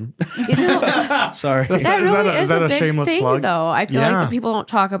redemption. Sorry. That Is really that is a a big shameless thing, plug? though. I feel like Yeah. that people don't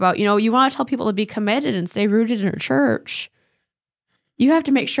talk about. You want to tell people to be committed and stay rooted in a church. You have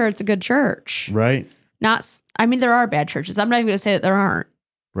to make sure it's a good church. Right. There are bad churches. I'm not even going to say that there aren't,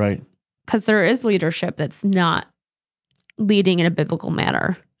 Right. because there is leadership that's not leading in a biblical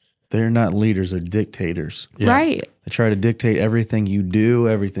manner. They're not leaders, they're dictators. Yes. Right. They try to dictate everything you do,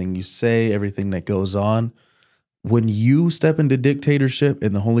 everything you say, everything that goes on. When you step into dictatorship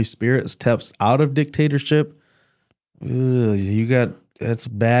and the Holy Spirit steps out of dictatorship, that's a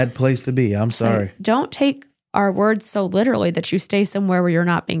bad place to be. I'm sorry. So don't take our words so literally that you stay somewhere where you're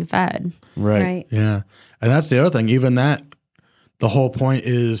not being fed. Right. Yeah. And that's the other thing. Even that, the whole point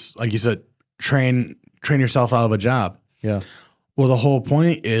is, like you said, train yourself out of a job. Yeah. Well, the whole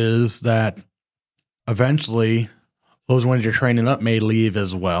point is that eventually those ones you're training up may leave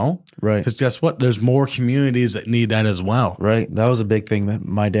as well. Right. Because guess what? There's more communities that need that as well. Right. That was a big thing that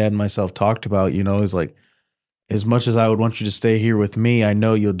my dad and myself talked about, is like, as much as I would want you to stay here with me, I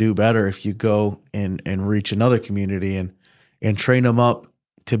know you'll do better if you go and reach another community and train them up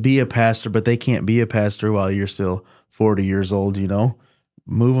to be a pastor, but they can't be a pastor while you're still 40 years old,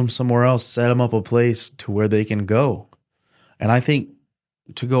 Move them somewhere else, set them up a place to where they can go. And I think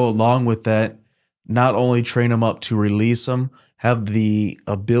to go along with that, not only train them up to release them, have the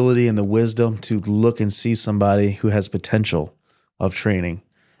ability and the wisdom to look and see somebody who has potential. of training.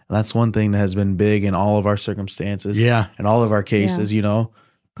 And that's one thing that has been big in all of our circumstances. Yeah. In all of our cases, you know.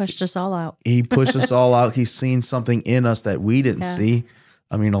 Pushed us all out. He pushed us all out. He's seen something in us that we didn't Yeah. see.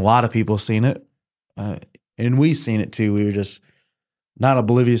 I mean, a lot of people seen it. And we seen it too. We were just not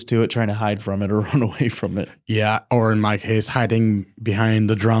oblivious to it, trying to hide from it or run away from it. Yeah. Or in my case, hiding behind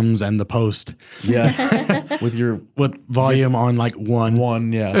the drums and the post Yeah. with volume on like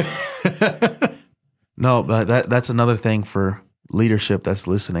one. yeah. No, but that's another thing for leadership that's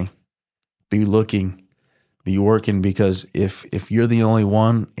listening. Be looking, be working, because if you're the only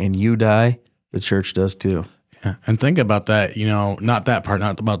one and you die, the church does too. Yeah. And think about that, you know, not that part,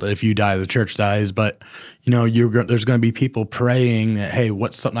 not about if you die, the church dies, but, you know, there's going to be people praying that, hey,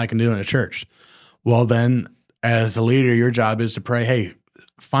 what's something I can do in a church? Well, then as a leader, your job is to pray, hey,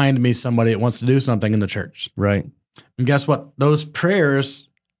 find me somebody that wants to do something in the church. Right. And guess what? Those prayers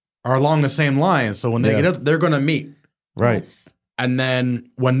are along the same line. So when they Yeah. get up, they're going to meet. Right. Yes. And then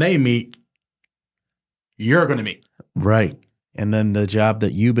when they meet, you're going to meet. Right. And then the job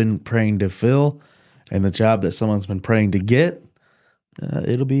that you've been praying to fill and the job that someone's been praying to get,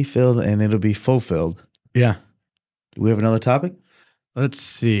 it'll be filled and it'll be fulfilled. Yeah. Do we have another topic? Let's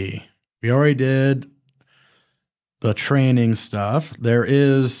see. We already did the training stuff. There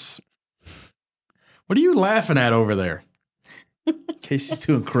is. What are you laughing at over there? Casey's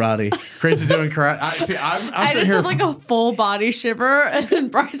doing karate. Crazy doing karate. I'm I sitting just here. had like a full body shiver,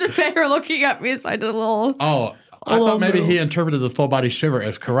 and Bryce and Faye are looking at me, so I did a little. Oh, I little thought maybe move. he interpreted the full body shiver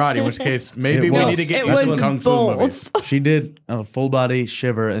as karate, in which case maybe It we was. need to get It you was some kung fu both. movies. She did a full body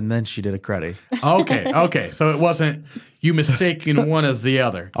shiver and then she did a karate. Okay. So it wasn't you mistaking one as the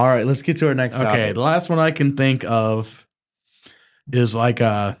other. All right, let's get to our next Okay, topic. the last one I can think of is like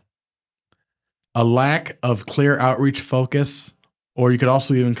a lack of clear outreach focus, or you could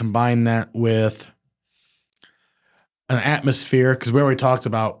also even combine that with an atmosphere, because we already talked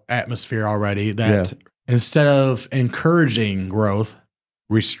about atmosphere already, that instead of encouraging growth,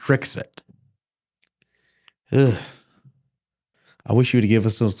 restricts it. Ugh. I wish you would give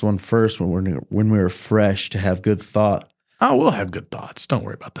us this one first when we were fresh to have good thought. Oh, we'll have good thoughts. Don't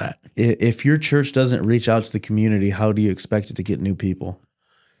worry about that. If your church doesn't reach out to the community, how do you expect it to get new people?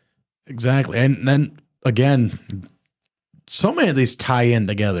 Exactly. And then again, so many of these tie in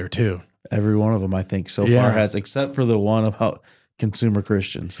together too. Every one of them, I think, so Yeah. far has, except for the one about consumer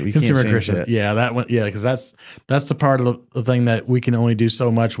Christians. So we Consumer can't change Christian. that. Yeah, that one. Yeah, because that's the part of the thing that we can only do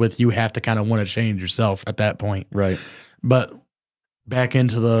so much with. You have to kind of want to change yourself at that point. Right. But back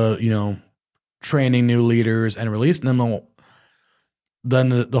into the, you know, training new leaders and releasing them, then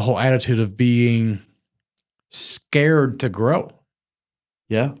the whole attitude of being scared to grow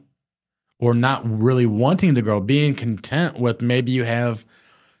Yeah. or not really wanting to grow, being content with maybe you have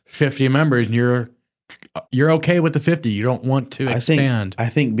 50 members and you're okay with the 50. You don't want to expand. I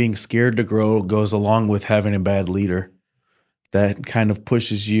think being scared to grow goes along with having a bad leader that kind of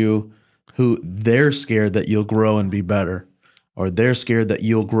pushes you, who they're scared that you'll grow and be better, or they're scared that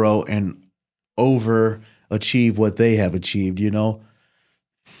you'll grow and overachieve what they have achieved, you know?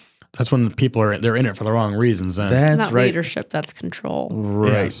 That's when people they're in it for the wrong reasons. Then That's not right. leadership, that's control.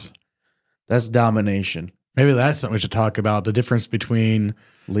 Right. Yes. That's domination. Maybe that's something we should talk about, the difference between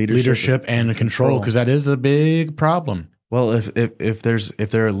leadership and control, because that is a big problem. Well, if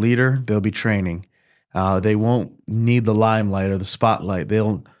they're a leader, they'll be training. They won't need the limelight or the spotlight.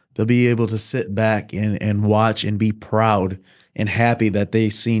 They'll be able to sit back and watch and be proud and happy that they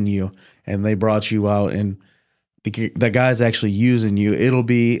seen you and they brought you out, and the guy's actually using you. It'll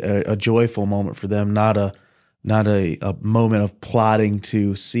be a joyful moment for them, not a moment of plotting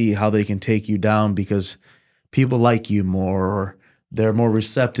to see how they can take you down because people like you more, or they're more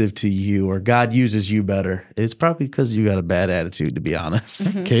receptive to you, or God uses you better. It's probably because you got a bad attitude, to be honest.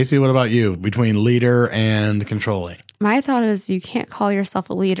 Casey, what about you between leader and controlling? My thought is you can't call yourself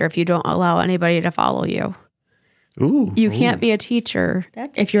a leader if you don't allow anybody to follow you. Ooh. You can't be a teacher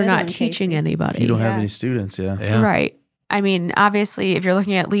That's a if you're good not one, teaching Casey. anybody. You don't have any Yes. students, yeah. Yeah. Right. I mean, obviously, if you're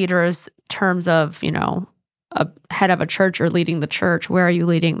looking at leaders terms of, you know, a head of a church or leading the church, where are you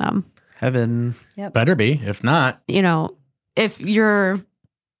leading them? Heaven. Better be. If not, You know, if you're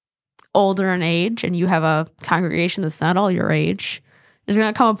older in age and you have a congregation that's not all your age, there's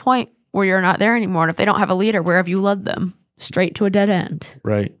going to come a point where you're not there anymore. And if they don't have a leader, where have you led them? Straight to a dead end.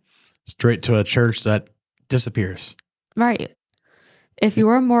 Right. straight to a church that disappears. Right. If you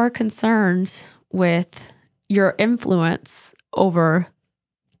are more concerned with your influence over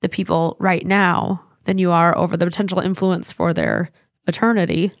the people right now than you are over the potential influence for their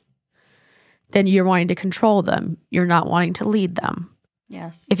eternity, then you're wanting to control them. You're not wanting to lead them.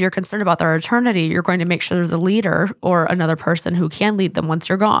 Yes. If you're concerned about their eternity, you're going to make sure there's a leader or another person who can lead them once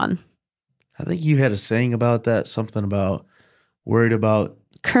you're gone. I think you had a saying about that, something about worried about.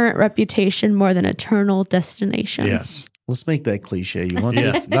 Current reputation more than eternal destination. Yes. Let's make that cliche. You want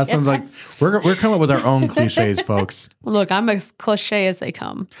Yes. That sounds like we're coming up with our own cliches, folks. Look, I'm as cliche as they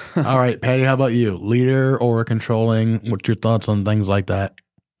come. All right, Patty, how about you? Leader or controlling? What's your thoughts on things like that?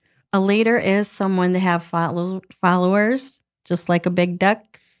 A leader is someone that have followers, just like a big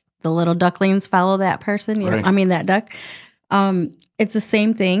duck. The little ducklings follow that person. Right. That duck. It's the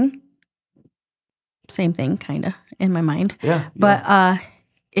same thing. Same thing, kind of, in my mind. Yeah. But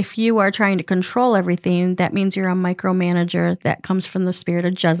if you are trying to control everything, that means you're a micromanager. That comes from the spirit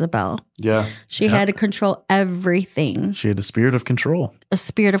of Jezebel. Yeah. She had to control everything. She had the spirit of control. A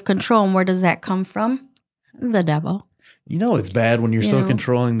spirit of control. And where does that come from? The devil. You know it's bad when you're You so know.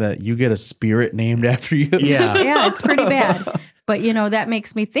 controlling that you get a spirit named after you. Yeah. Yeah, it's pretty bad. But, that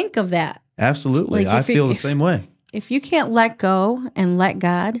makes me think of that. Absolutely. Like, I if you- feel the if- same way. If you can't let go and let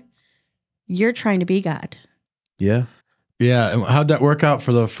God, you're trying to be God. Yeah. Yeah. And how'd that work out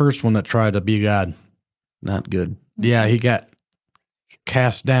for the first one that tried to be God? Not good. Yeah, he got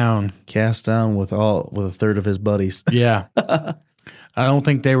cast down. Cast down with a third of his buddies. Yeah. I don't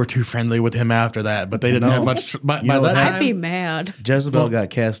think they were too friendly with him after that, but they didn't No. have much. By You know that what I'd be time, mad. Jezebel Well- got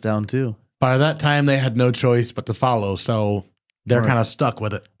cast down too. by that time, they had no choice but to follow. So they're Right. kind of stuck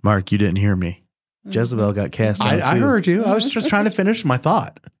with it. Mark, you didn't hear me. Jezebel got cast down I too. heard you. I was just trying to finish my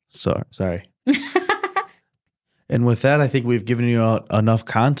thought. Sorry. And with that, I think we've given you out enough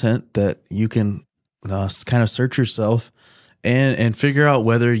content that you can kind of search yourself and figure out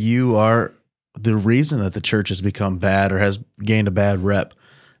whether you are the reason that the church has become bad or has gained a bad rep,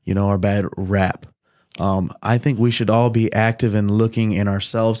 or bad rap. I think we should all be active in looking in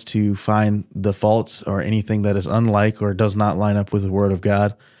ourselves to find the faults or anything that is unlike or does not line up with the Word of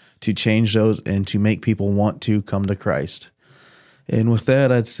God, to change those and to make people want to come to Christ. And with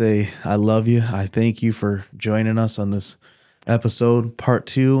that, I'd say I love you. I thank you for joining us on this episode. Part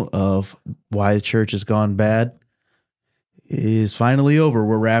 2 of Why the Church Has Gone Bad is finally over.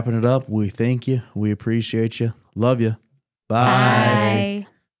 We're wrapping it up. We thank you. We appreciate you. Love you. Bye.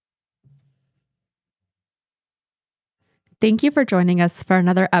 Thank you for joining us for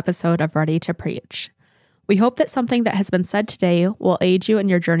another episode of Ready to Preach. We hope that something that has been said today will aid you in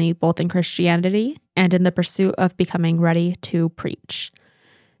your journey both in Christianity and in the pursuit of becoming ready to preach.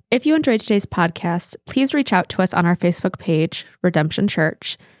 If you enjoyed today's podcast, please reach out to us on our Facebook page, Redemption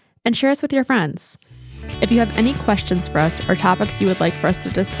Church, and share us with your friends. If you have any questions for us or topics you would like for us to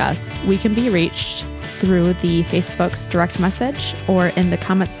discuss, we can be reached through the Facebook's direct message or in the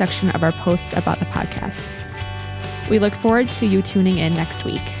comments section of our posts about the podcast. We look forward to you tuning in next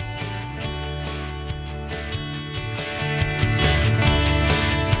week.